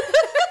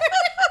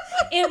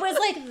 It was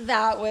like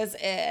that was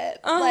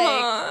it.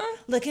 Like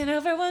looking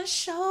over one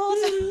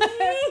shoulder.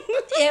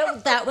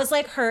 That was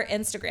like her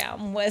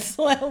Instagram was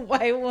like a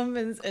white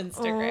woman's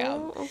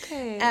Instagram. Oh,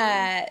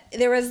 okay.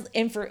 There was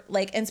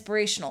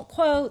inspirational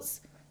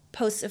quotes,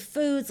 posts of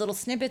foods, little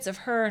snippets of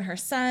her and her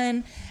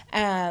son.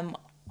 On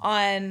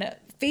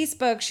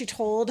Facebook, she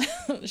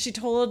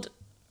told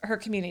her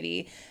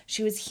community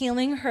she was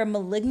healing her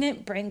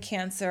malignant brain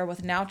cancer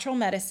with natural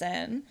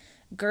medicine,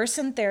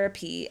 Gibson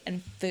therapy,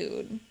 and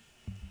food.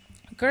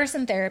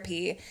 Gibson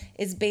therapy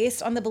is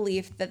based on the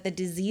belief that the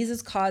disease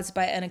is caused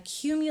by an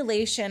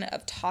accumulation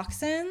of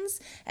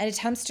toxins, and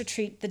attempts to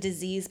treat the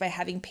disease by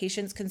having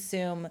patients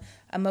consume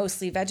a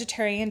mostly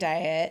vegetarian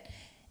diet,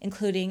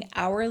 including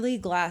hourly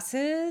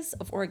glasses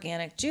of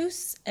organic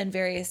juice and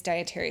various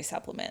dietary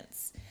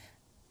supplements.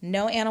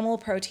 No animal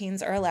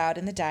proteins are allowed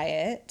in the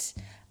diet,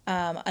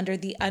 under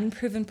the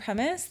unproven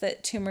premise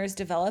that tumors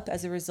develop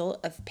as a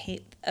result of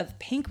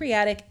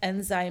pancreatic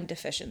enzyme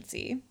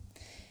deficiency.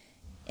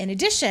 In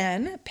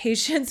addition,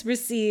 patients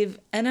receive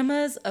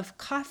enemas of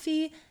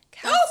coffee,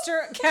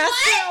 castor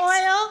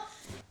oil,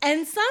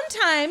 and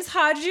sometimes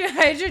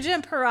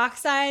hydrogen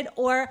peroxide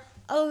or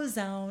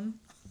ozone.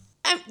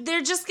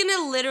 They're just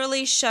gonna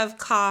literally shove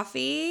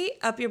coffee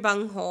up your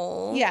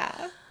bunghole.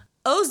 Yeah.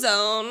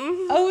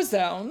 Ozone.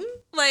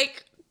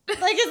 Like, isn't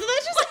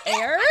that just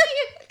air?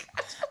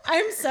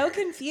 I'm so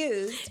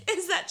confused.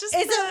 Is that just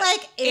Is it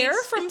like air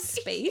from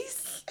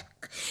space?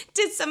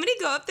 Did somebody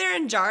go up there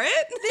and jar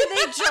it? Did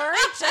they jar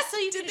it just so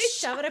you can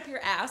shove it up your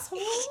asshole?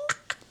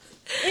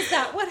 Is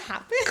that what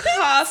happened?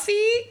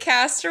 Coffee,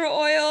 castor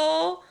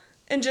oil,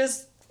 and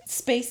just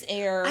space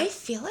air. I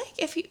feel like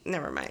if you...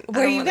 Never mind.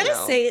 Were you going to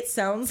say it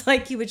sounds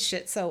like you would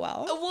shit so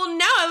well? Well,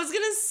 no. I was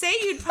going to say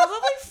you'd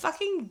probably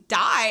fucking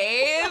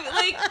die.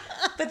 Like,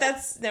 but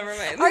that's... Never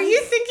mind. Are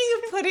you thinking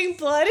of putting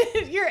blood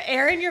in your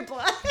air in your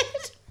blood?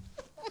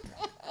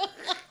 I'm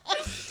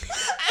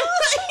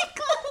like,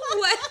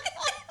 what?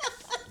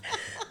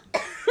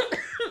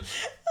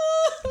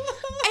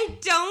 I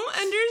don't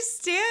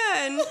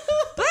understand.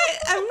 But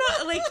I'm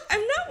not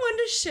one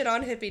to shit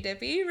on Hippy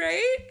Dippy,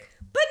 right?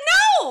 But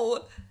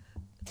no!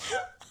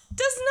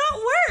 Does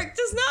not work.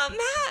 Does not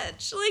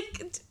match.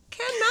 Like,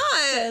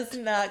 cannot. Does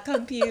not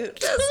compute.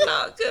 Does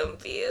not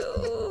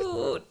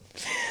compute.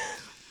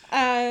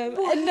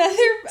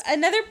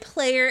 Another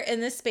player in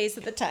this space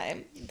at the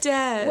time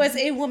dead was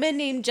a woman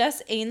named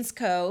Jess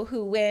Ainscoe,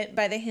 who went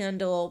by the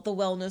handle The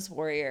Wellness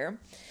Warrior.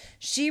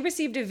 She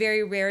received a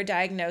very rare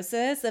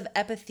diagnosis of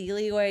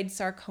epithelioid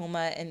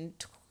sarcoma in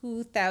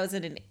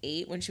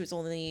 2008 when she was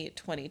only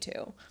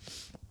 22.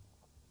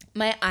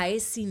 My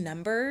eyes see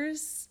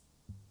numbers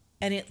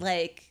and it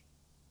like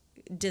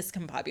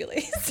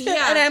discombobulates.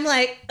 Yeah. And I'm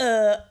like,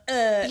 in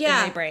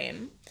my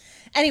brain.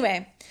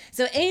 Anyway,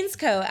 so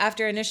Ainscoe,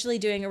 after initially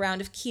doing a round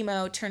of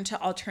chemo, turned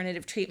to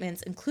alternative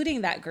treatments,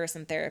 including that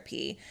Gerson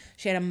therapy.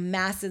 She had a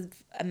massive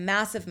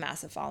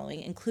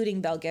following,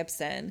 including Belle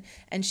Gibson.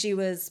 And she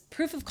was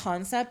proof of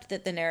concept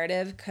that the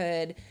narrative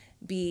could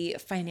be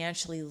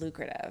financially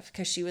lucrative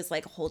because she was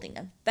like holding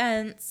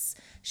events.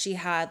 She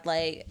had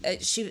like,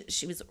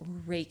 she was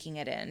raking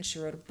it in. She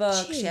wrote a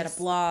book. Jeez. She had a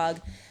blog.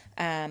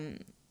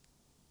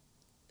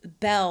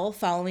 Belle,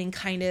 following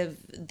kind of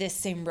this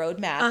same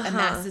roadmap,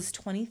 amasses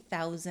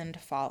 200,000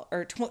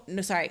 followers in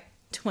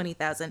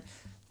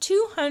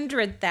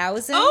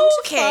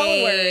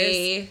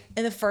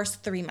the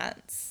first 3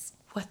 months.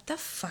 What the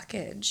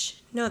fuckage?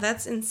 No,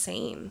 that's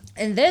insane.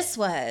 And this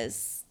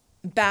was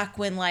back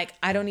when, like,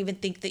 I don't even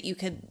think that you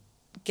could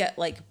get,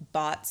 like,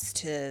 bots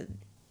to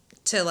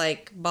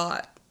like,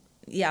 bot.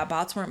 Yeah,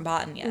 bots weren't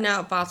botting yet.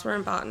 No, bots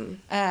weren't botting.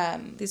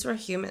 These were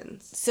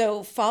humans.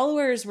 So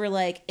followers were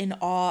like in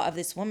awe of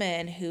this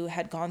woman who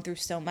had gone through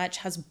so much,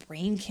 has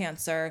brain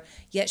cancer,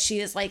 yet she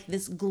is like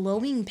this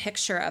glowing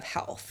picture of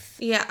health.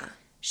 Yeah.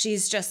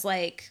 She's just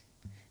like,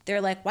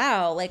 they're like,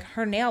 wow, like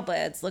her nail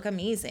beds look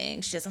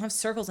amazing. She doesn't have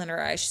circles in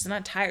her eyes. She's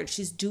not tired.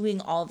 She's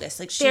doing all this.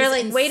 Like, she's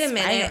inspiring. Wait a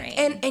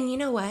minute. And you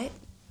know what?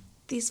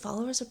 These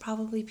followers are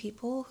probably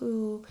people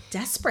who...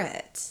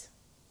 desperate.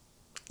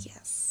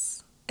 Yes.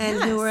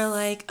 And who were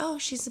like, oh,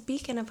 she's a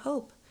beacon of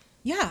hope.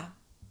 Yeah.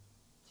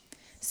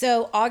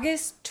 So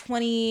August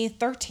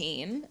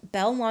 2013,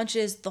 Belle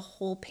launches the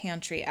Whole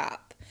Pantry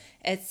app.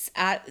 It's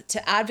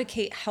to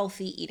advocate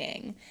healthy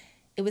eating.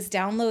 It was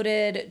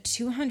downloaded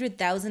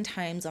 200,000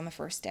 times on the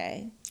first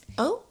day.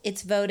 Oh.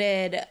 It's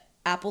voted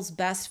Apple's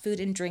best food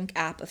and drink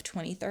app of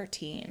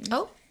 2013.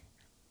 Oh.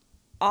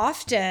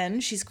 Often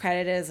she's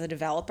credited as a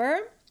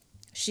developer.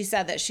 She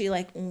said that she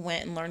like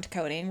went and learned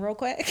coding real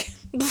quick.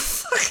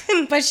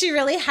 But she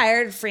really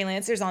hired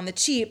freelancers on the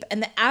cheap,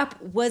 and the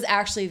app was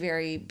actually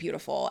very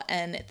beautiful.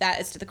 And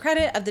that is to the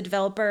credit of the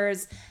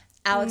developers,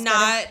 Alex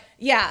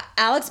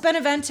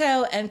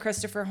Benevento and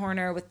Christopher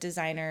Horner with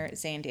designer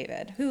Zane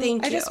David, who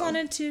I just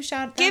wanted to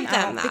shout them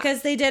out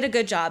because they did a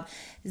good job.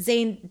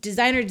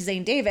 Designer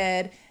Zane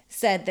David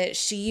said that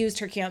she used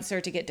her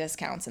cancer to get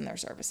discounts in their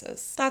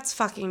services. That's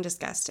fucking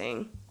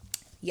disgusting.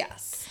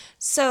 Yes.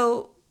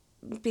 So,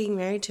 being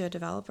married to a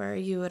developer,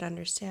 you would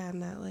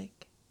understand that,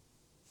 like,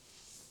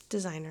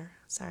 designer.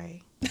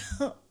 Sorry.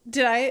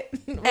 Did I?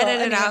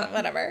 Edit it out.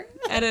 Whatever.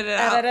 Edit it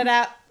out. Edit it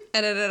out.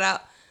 Edit it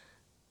out.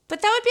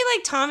 But that would be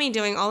like Tommy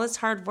doing all this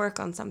hard work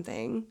on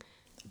something.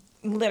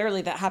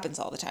 Literally, that happens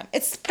all the time.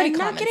 It's pretty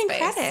common space. I'm not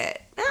getting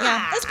credit.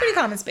 Yeah, it's pretty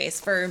common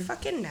space for...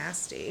 fucking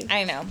nasty.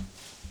 I know.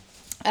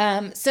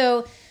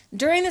 So,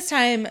 during this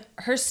time,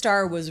 her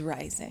star was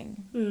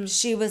rising.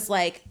 She was,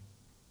 like,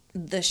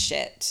 the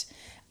shit.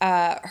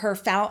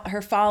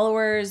 Her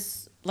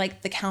followers,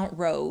 like, the count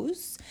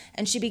rose,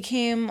 and she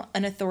became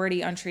an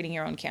authority on treating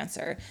your own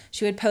cancer.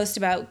 She would post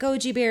about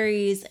goji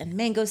berries and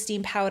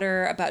mangosteen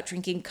powder, about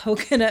drinking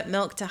coconut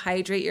milk to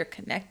hydrate your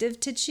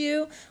connective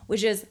tissue,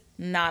 which is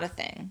not a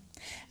thing.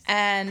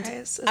 And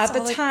it's at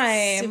the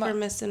time, super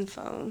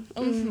misinfo.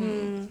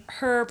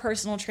 her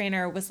personal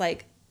trainer was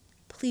like,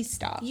 please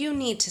stop. You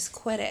need to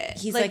quit it.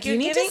 He's like, you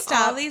need to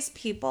stop. All these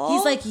people.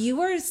 He's like,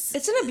 you are. It's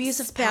an abuse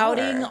of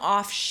spouting power.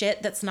 off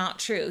shit that's not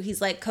true. He's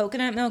like,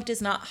 coconut milk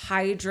does not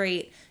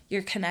hydrate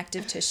your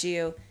connective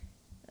tissue.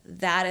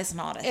 That is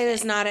not a thing. It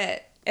is not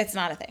it. It's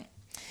not a thing.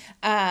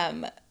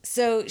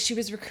 So she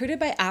was recruited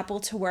by Apple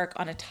to work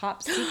on a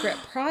top secret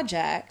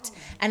project.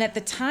 And at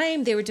the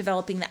time, they were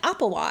developing the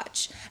Apple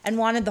Watch and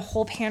wanted the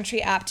whole pantry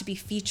app to be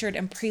featured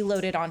and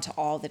preloaded onto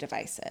all the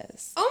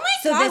devices. Oh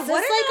my God, this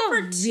what is like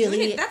an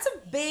opportunity. That's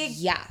a big...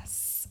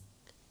 Yes.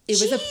 It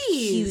was a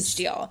huge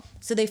deal.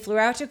 So they flew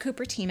out to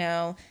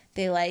Cupertino.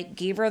 They like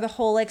gave her the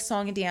whole like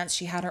song and dance.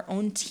 She had her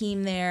own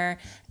team there.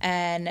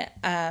 And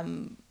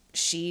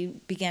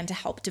she began to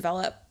help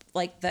develop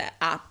like the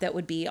app that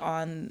would be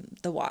on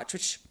the watch,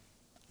 which...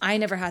 I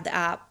never had the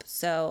app,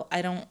 so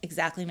I don't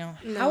exactly know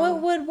how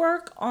it would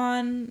work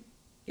on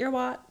your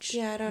watch.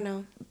 Yeah, I don't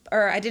know.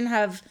 Or I didn't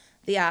have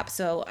the app,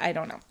 so I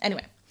don't know.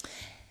 Anyway.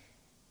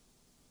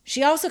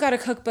 She also got a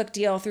cookbook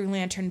deal through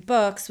Lantern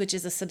Books, which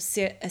is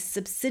a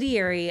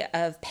subsidiary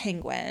of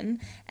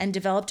Penguin, and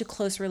developed a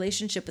close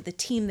relationship with the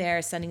team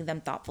there, sending them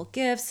thoughtful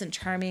gifts and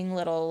charming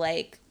little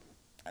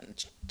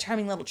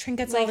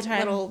trinkets all the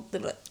time.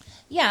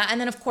 Yeah,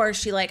 and then of course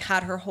she like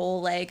had her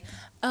whole like,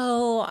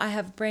 oh, I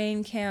have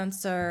brain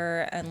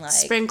cancer, and like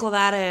sprinkle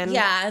that in.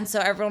 Yeah, and so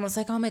everyone was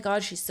like, oh my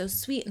God, she's so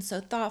sweet and so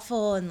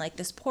thoughtful, and like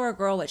this poor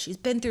girl, what she's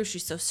been through,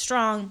 she's so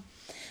strong.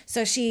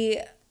 So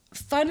she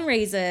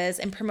fundraises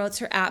and promotes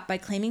her app by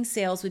claiming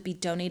sales would be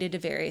donated to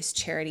various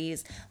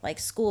charities like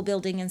school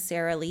building in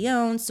Sierra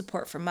Leone,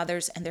 support for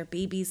mothers and their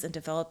babies in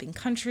developing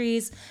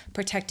countries,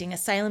 protecting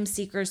asylum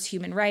seekers'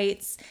 human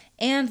rights,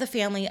 and the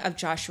family of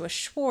Joshua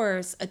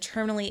Schwartz, a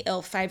terminally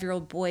ill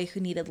 5-year-old boy who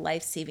needed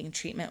life-saving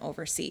treatment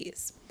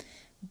overseas.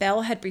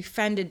 Belle had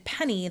befriended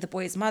Penny, the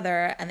boy's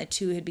mother, and the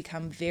two had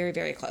become very,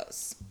 very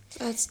close.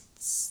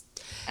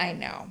 I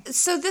know.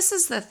 So this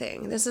is the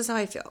thing. This is how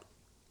I feel.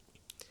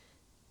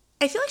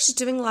 I feel like she's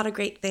doing a lot of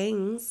great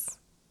things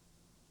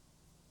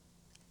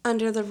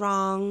under the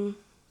wrong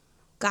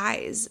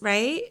guise,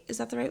 right? Is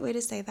that the right way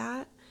to say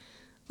that?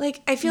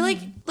 Like, I feel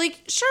like,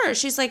 sure,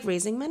 she's, like,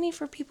 raising money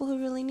for people who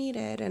really need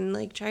it and,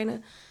 like, trying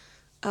to...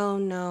 Oh,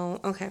 no.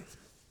 Okay.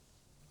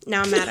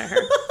 Now I'm mad at her.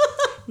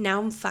 Now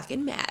I'm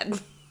fucking mad.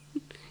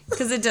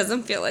 Because it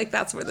doesn't feel like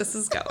that's where this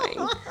is going.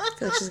 I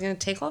feel like she's going to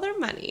take all their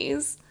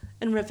monies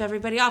and rip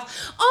everybody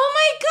off. Oh,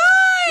 my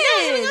God! No,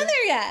 I haven't gone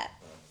there yet.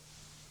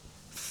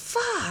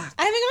 Fuck.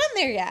 I haven't gone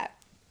there yet.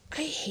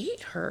 I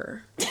hate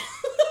her.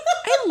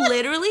 I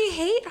literally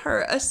hate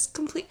her.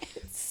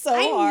 So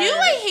I hard. knew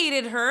I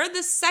hated her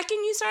the second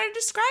you started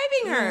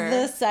describing her.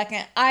 The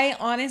second. I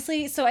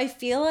honestly, so I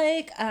feel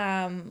like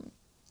I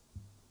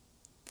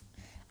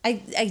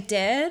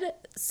did.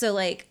 So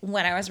like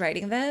when I was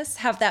writing this,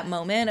 have that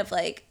moment of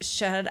like,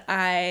 should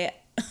I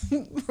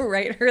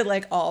write her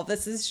like all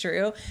this is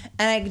true?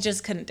 And I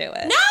just couldn't do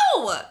it.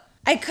 No!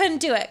 I couldn't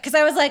do it because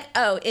I was like,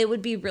 oh, it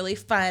would be really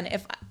fun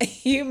if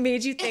you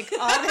made you think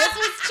all this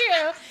was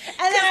true.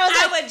 And then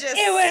I would just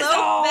it was soak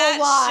all that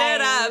lies. shit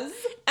up.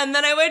 And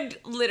then I would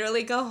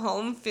literally go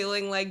home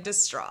feeling like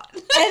distraught.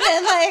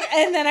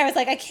 and then I was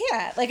like, I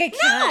can't. Like I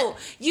can't. No,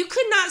 you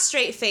could not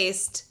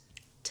straight-faced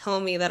tell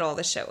me that all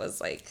the shit was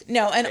like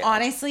no, and real.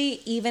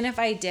 Honestly, even if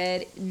I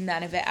did,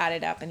 none of it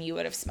added up and you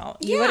would have smelled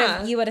you would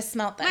have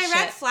smelled that shit.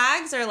 My red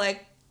flags are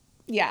like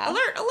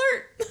alert,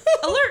 alert,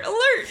 alert,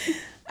 alert.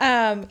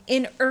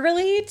 In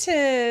early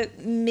to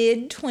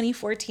mid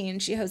 2014,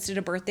 she hosted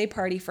a birthday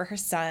party for her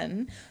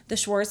son. The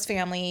Schwartz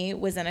family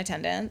was in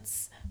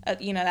attendance.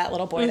 That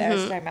little boy that I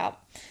was talking about.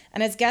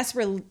 And as guests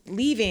were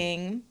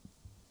leaving,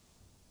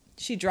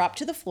 she dropped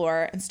to the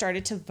floor and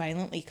started to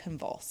violently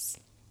convulse.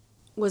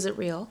 Was it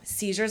real?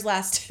 Seizures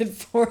lasted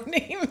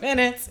 40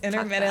 minutes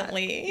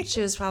intermittently.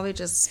 She was probably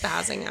just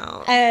spazzing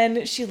out.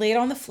 And she laid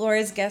on the floor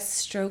as guests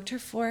stroked her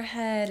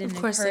forehead and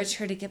encouraged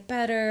her to get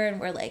better. And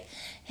we're like,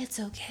 it's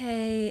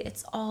okay.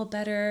 It's all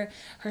better.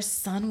 Her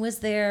son was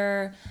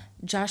there.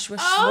 Joshua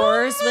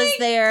Schwartz was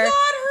there.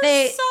 God,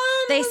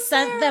 they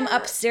sent them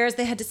upstairs.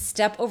 They had to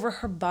step over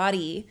her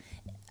body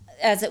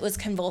as it was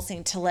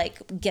convulsing to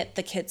like get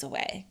the kids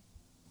away.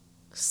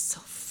 So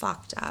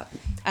fucked up.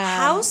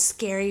 How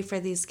scary for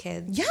these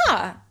kids.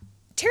 Yeah.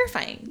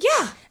 Terrifying.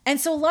 Yeah.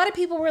 And so a lot of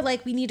people were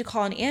like, we need to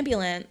call an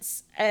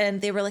ambulance. And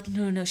they were like,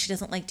 no, she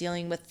doesn't like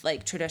dealing with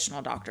like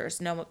traditional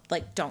doctors. No,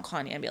 like don't call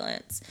an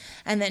ambulance.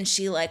 And then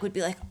she like would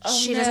be like, oh,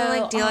 she doesn't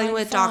like dealing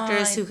with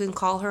doctors who can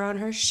call her on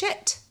her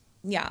shit.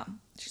 Yeah.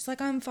 She's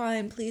like, I'm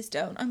fine. Please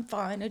don't. I'm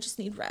fine. I just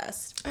need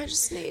rest.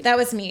 That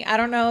was me. I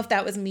don't know if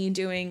that was me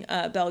doing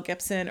Belle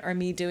Gibson or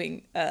me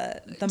doing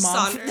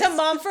the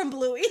mom from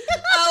Bluey.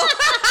 Oh.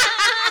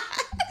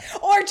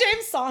 Or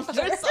James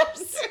Saunders.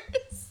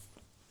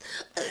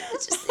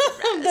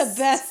 The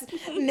best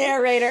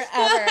narrator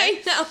ever.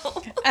 I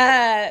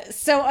know.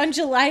 So on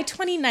July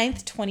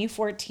 29th,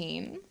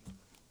 2014,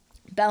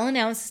 Belle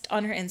announced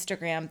on her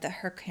Instagram that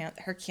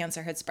her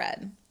cancer had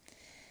spread.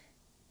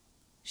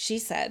 She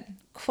said,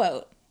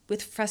 quote,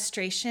 with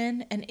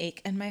frustration and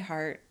ache in my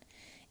heart,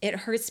 it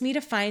hurts me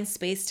to find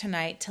space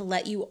tonight to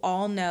let you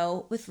all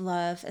know with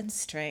love and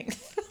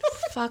strength.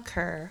 Fuck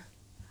her.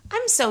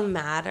 I'm so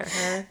mad at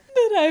her.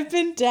 That I've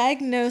been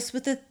diagnosed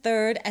with a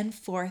 3rd and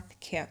 4th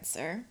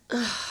cancer.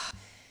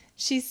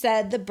 She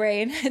said the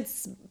brain had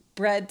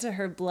spread to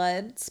her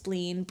blood,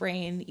 spleen,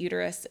 brain,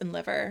 uterus, and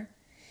liver.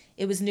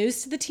 It was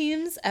news to the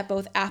teams at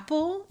both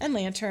Apple and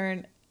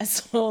Lantern,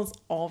 as well as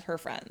all of her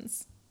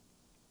friends.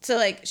 So,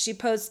 like, she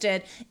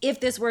posted,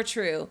 if this were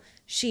true,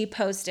 she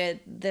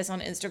posted this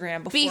on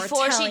Instagram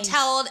before she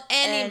told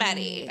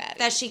anybody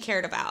that she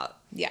cared about.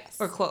 Yes.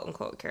 Or quote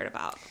unquote cared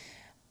about.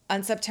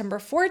 On September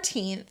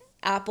 14th,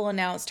 Apple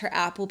announced her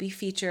app will be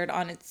featured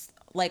on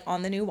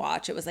on the new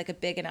watch. It was like a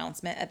big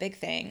announcement, a big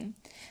thing.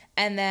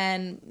 And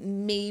then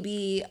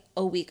maybe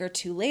a week or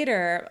two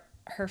later,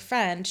 her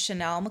friend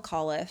Chanel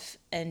McAuliffe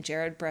and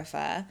Jared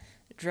Briffa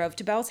drove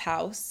to Belle's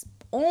house,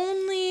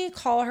 only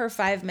call her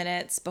 5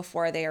 minutes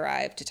before they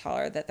arrive to tell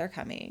her that they're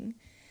coming.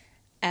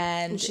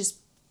 And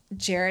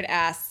Jared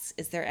asks,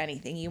 is there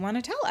anything you want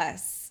to tell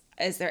us?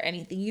 Is there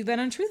anything you've been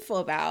untruthful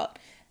about?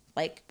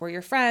 Like, we're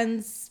your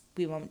friends.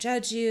 We won't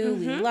judge you.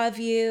 We love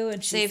you.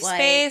 And she's Save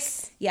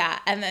space. Yeah.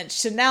 And then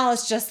Chanel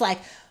is just like,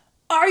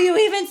 are you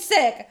even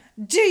sick?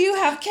 Do you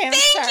have cancer?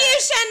 Thank you,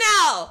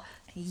 Chanel.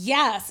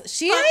 Yes.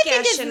 I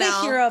think is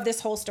the hero of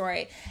this whole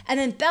story. And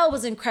then Belle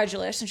was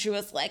incredulous and she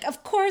was like,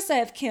 of course I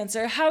have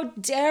cancer. How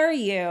dare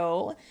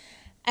you?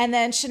 And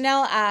then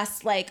Chanel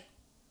asked, like,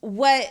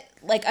 what,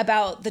 like,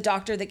 about the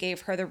doctor that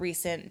gave her the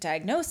recent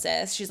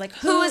diagnosis. She's like,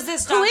 who is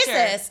this doctor? Who is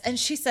this? And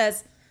she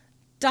says,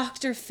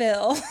 Dr.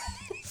 Phil.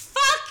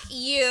 Fuck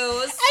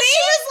you. And she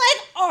was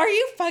like, are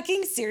you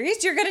fucking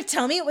serious? You're going to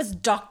tell me it was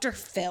Dr.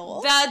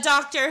 Phil? The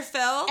Dr.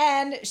 Phil?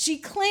 And she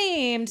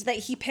claimed that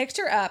he picked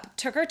her up,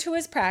 took her to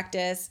his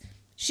practice.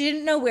 She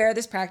didn't know where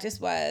this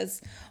practice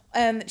was.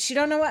 She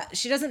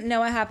doesn't know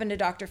what happened to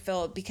Dr.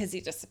 Phil because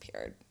he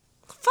disappeared.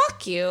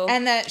 Fuck you.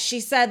 And that she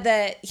said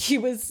that she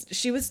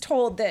was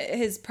told that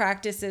his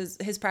practice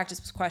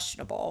was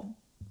questionable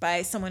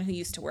by someone who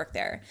used to work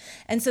there.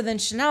 And so then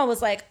Chanel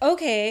was like,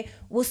 okay,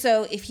 well,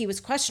 so if he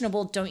was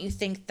questionable, don't you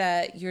think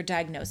that your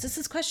diagnosis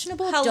is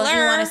questionable? Don't you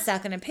want a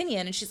second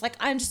opinion? And she's like,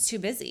 I'm just too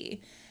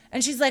busy.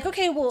 And she's like,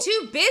 okay, well.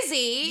 Too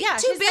busy? Yeah.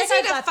 Too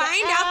busy to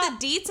find out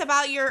the deets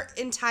about your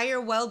entire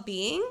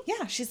well-being?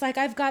 Yeah. She's like,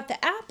 I've got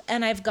the app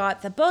and I've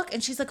got the book.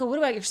 And she's like, oh, what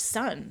about your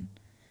son?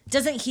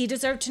 Doesn't he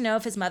deserve to know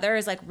if his mother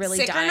is like really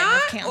sick dying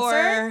of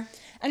cancer?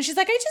 And she's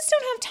like, I just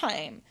don't have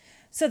time.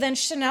 So then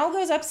Chanel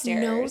goes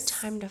upstairs. No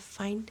time to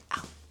find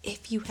out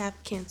if you have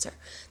cancer.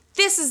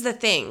 This is the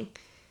thing.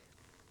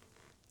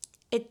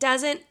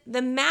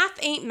 The math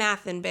ain't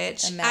mathin',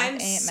 bitch. I'm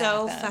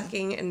so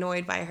fucking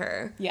annoyed by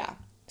her. Yeah.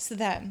 So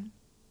then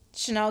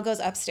Chanel goes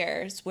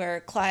upstairs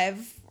where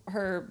Clive,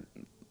 her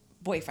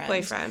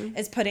boyfriend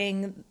is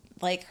putting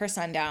like her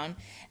son down.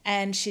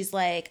 And she's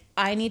like,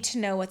 I need to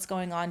know what's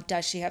going on.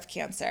 Does she have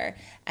cancer?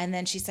 And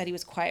then she said he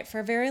was quiet for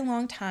a very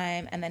long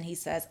time. And then he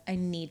says, I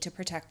need to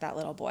protect that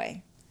little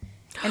boy.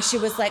 And she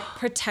was like,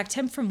 protect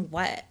him from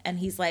what? And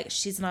he's like,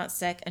 she's not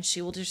sick and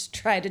she will just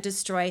try to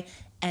destroy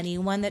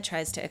anyone that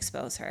tries to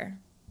expose her.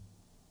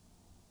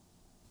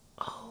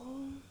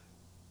 Oh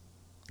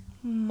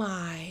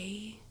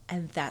my.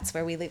 And that's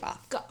where we leave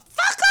off. Fuck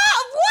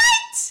off!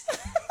 What?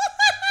 Fuck off!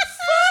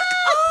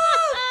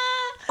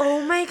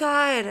 Oh my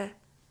God.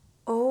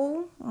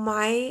 Oh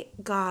my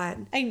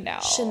God. I know.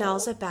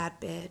 Chanel's a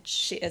bad bitch.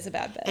 She is a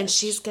bad bitch. And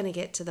she's going to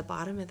get to the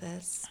bottom of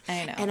this.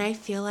 I know. And I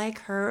feel like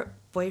her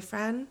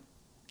boyfriend,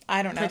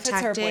 I don't know if it's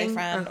her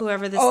boyfriend. Or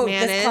whoever this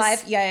man is.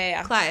 Clive?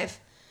 Yeah. Clive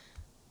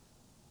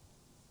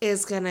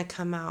is going to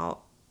come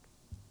out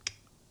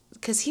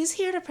because he's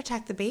here to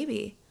protect the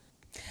baby.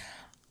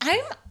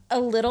 I'm a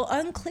little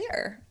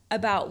unclear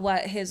about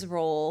what his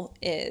role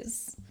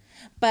is.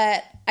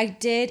 But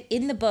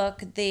in the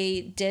book,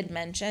 they did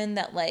mention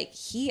that, like,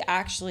 he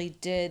actually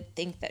did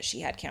think that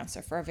she had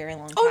cancer for a very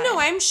long time. Oh, no,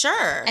 I'm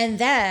sure. And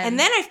then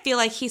I feel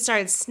like he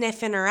started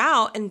sniffing her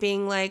out and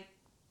being like,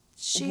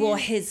 well,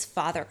 his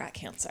father got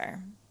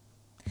cancer.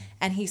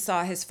 And he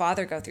saw his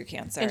father go through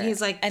cancer. And he's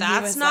like,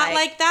 that's not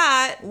like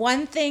that.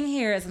 One thing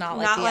here is not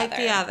like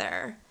the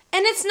other.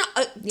 And it's not,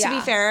 to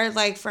be fair,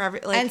 like, for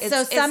every, like, and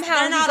so somehow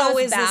they're not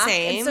always back, the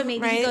same. And so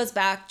maybe right? he goes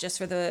back just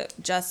for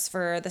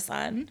the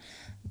son.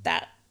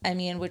 That, I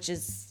mean, which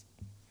is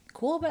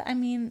cool, but I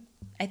mean,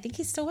 I think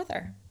he's still with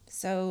her.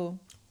 So.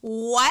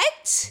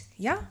 What?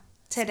 Yeah.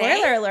 Today?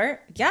 Spoiler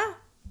alert. Yeah.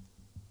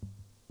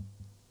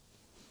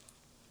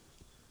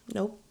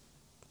 Nope.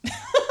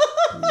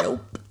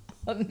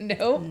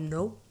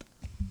 Nope.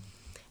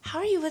 How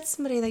are you with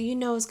somebody that you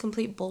know is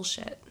complete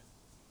bullshit?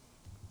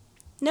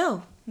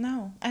 No,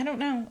 I don't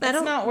know.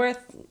 It's not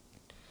worth.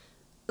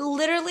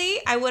 Literally,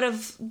 I would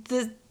have,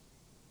 the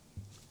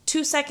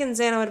 2 seconds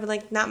in, I would have been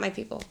like, not my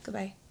people.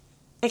 Goodbye.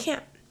 I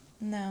can't.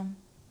 No.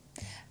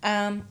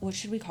 What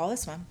should we call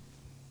this one?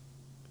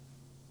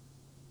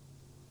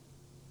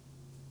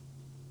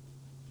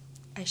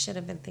 I should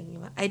have been thinking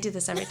about. I do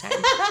this every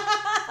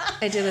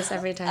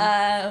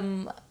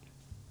time.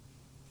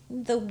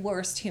 The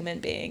worst human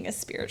being is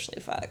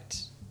spiritually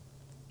fucked.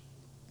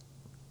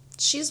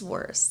 She's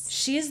worse.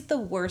 She is the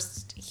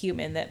worst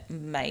human that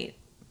might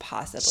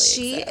possibly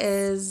She exist.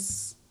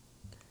 is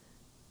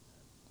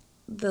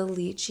the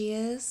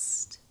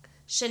leechiest.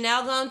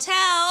 Chanel gonna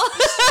tell.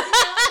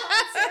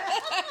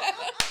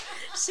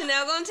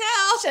 Chanel gonna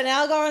tell.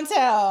 Chanel gonna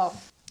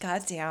tell.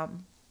 God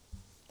damn.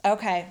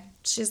 Okay.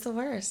 She's the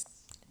worst.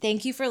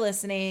 Thank you for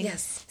listening.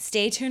 Yes.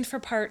 Stay tuned for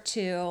part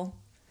 2.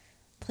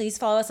 Please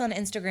follow us on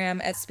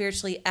Instagram at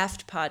Spiritually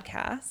Effed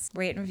Podcast.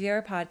 Rate and review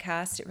our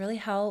podcast. It really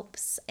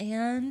helps.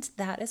 And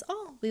that is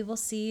all. We will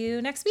see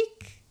you next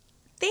week.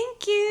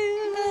 Thank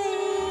you.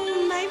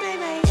 Bye. Bye,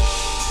 bye, bye.